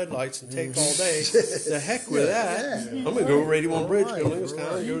 500 red lights and take all day? The heck with that. I'm going to go over 81 Bridge, go to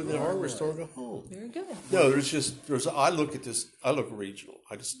Linglestown, and go to the hardware store and go home. Very good. No, I look at this, I look regional.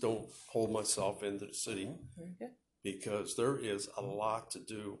 I just don't hold myself into the city Very good. because there is a lot to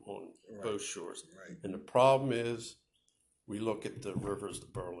do on both shores. And the problem is we look at the river as the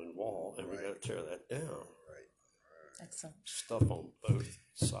Berlin Wall and we got to tear that down. Excellent. Stuff on both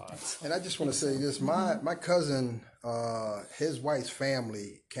sides. And I just want to say this: my cousin, his wife's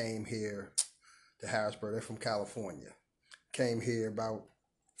family came here to Harrisburg. They're from California. Came here about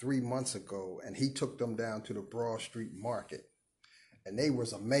 3 months ago, and he took them down to the Broad Street Market, and they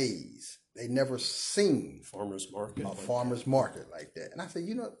was amazed. They never seen Farmers market. a farmer's market like that. And I said,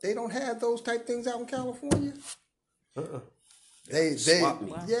 they don't have those type things out in California. They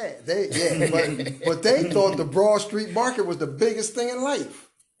but they thought the Broad Street Market was the biggest thing in life.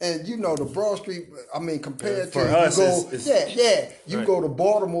 And the Broad Street, I mean, compared to us, you go to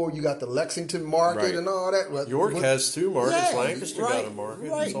Baltimore, you got the Lexington Market and all that. But, York has two markets. Lancaster got a market.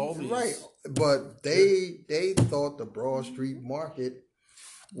 It's all these. But they thought the Broad Street Market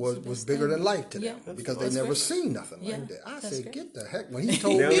was bigger than life to them because they never seen nothing like that. I said, get the heck. When he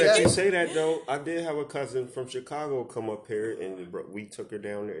told Now me that you that, say that, though, I did have a cousin from Chicago come up here, and we took her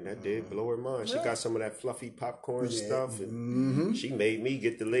down there, and that did blow her mind. She got some of that fluffy popcorn stuff, and she made me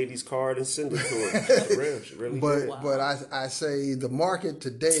get the lady's card and send it to her. For real, she really did. But I say the market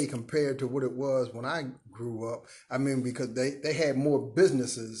today compared to what it was when I grew up, I mean, because they had more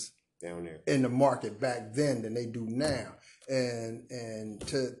businesses down there in the market back then than they do now. And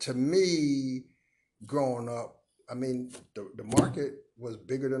to me, growing up, I mean, the market was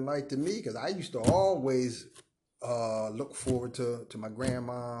bigger than life to me because I used to always look forward to my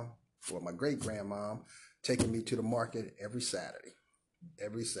grandma or my great grandmom taking me to the market every Saturday.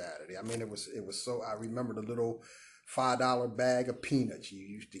 I mean, it was so. I remember the little $5 bag of peanuts you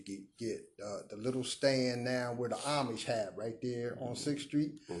used to get the little stand now where the Amish have right there on 6th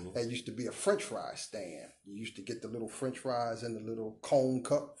Street. That used to be a French fry stand. You used to get the little French fries in the little cone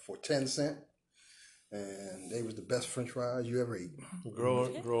cup for 10 cents. And they was the best French fries you ever ate.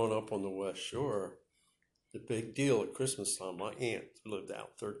 Growing up on the West Shore, the big deal at Christmas time, my aunt lived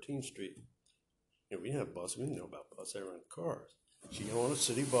out 13th Street. And we didn't have buses. We didn't know about buses. They were in cars. She'd go on a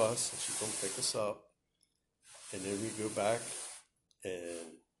city bus, and she'd come pick us up. And then we go back,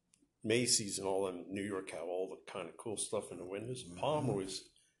 and Macy's and all them, New York have all the kind of cool stuff in the windows. Pomeroy's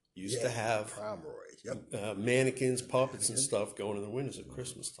used to have mannequins, puppets, and stuff going in the windows at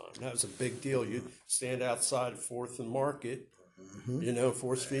Christmas time. That was a big deal. You'd stand outside 4th and Market,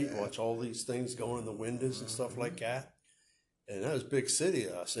 4th Street, and watch all these things going in the windows and stuff like that. And that was a big city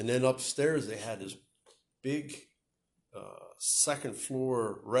to us. And then upstairs, they had this big second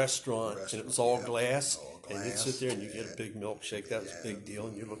floor restaurant, and it was all glass. And you'd sit there and you get a big milkshake. That was a big deal.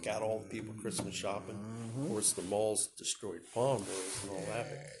 And you look out all the people Christmas shopping. Of course, the malls destroyed Pomeroy's and all that.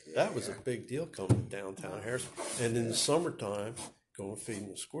 But that was a big deal coming to downtown Harrisburg. And in the summertime, going feeding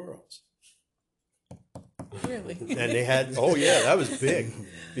the squirrels. Really? And they had, that was big.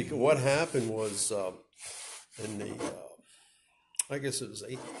 Because what happened was in the, I guess it was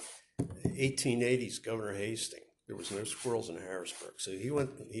 1880s, Governor Hastings. There was no squirrels in Harrisburg. So he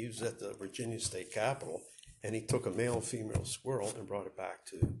was at the Virginia State Capitol, and he took a male and female squirrel and brought it back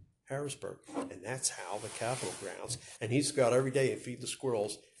to Harrisburg. And that's how the Capitol grounds. And he's got every day to feed the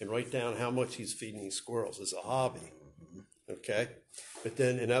squirrels and write down how much he's feeding these squirrels as a hobby. Okay? But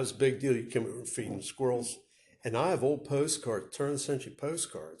then, and that was a big deal. You come over feeding the squirrels. And I have old postcards, turn-of-the-century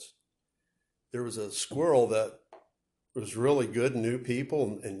postcards. There was a squirrel that was really good and knew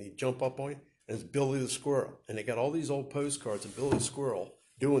people, and he'd jump up on you. And it's Billy the Squirrel. And they got all these old postcards of Billy the Squirrel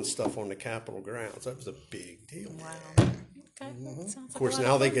doing stuff on the Capitol grounds. That was a big deal. Wow. Okay. Of course,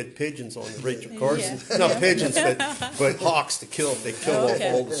 now they get pigeons on the Rachel Carson. Not pigeons, but hawks to kill. They kill off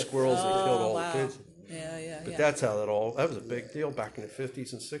all the squirrels. They killed all the pigeons. But that's how that was a big deal back in the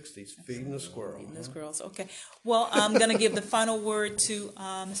 50s and 60s, feeding the squirrel. Feeding the squirrels, okay. Well, I'm going to give the final word to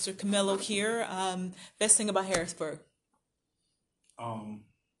Mr. Camillo here. Best thing about Harrisburg?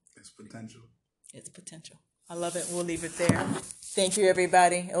 It's potential. It's potential. I love it. We'll leave it there. Thank you,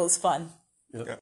 everybody. It was fun. Yep.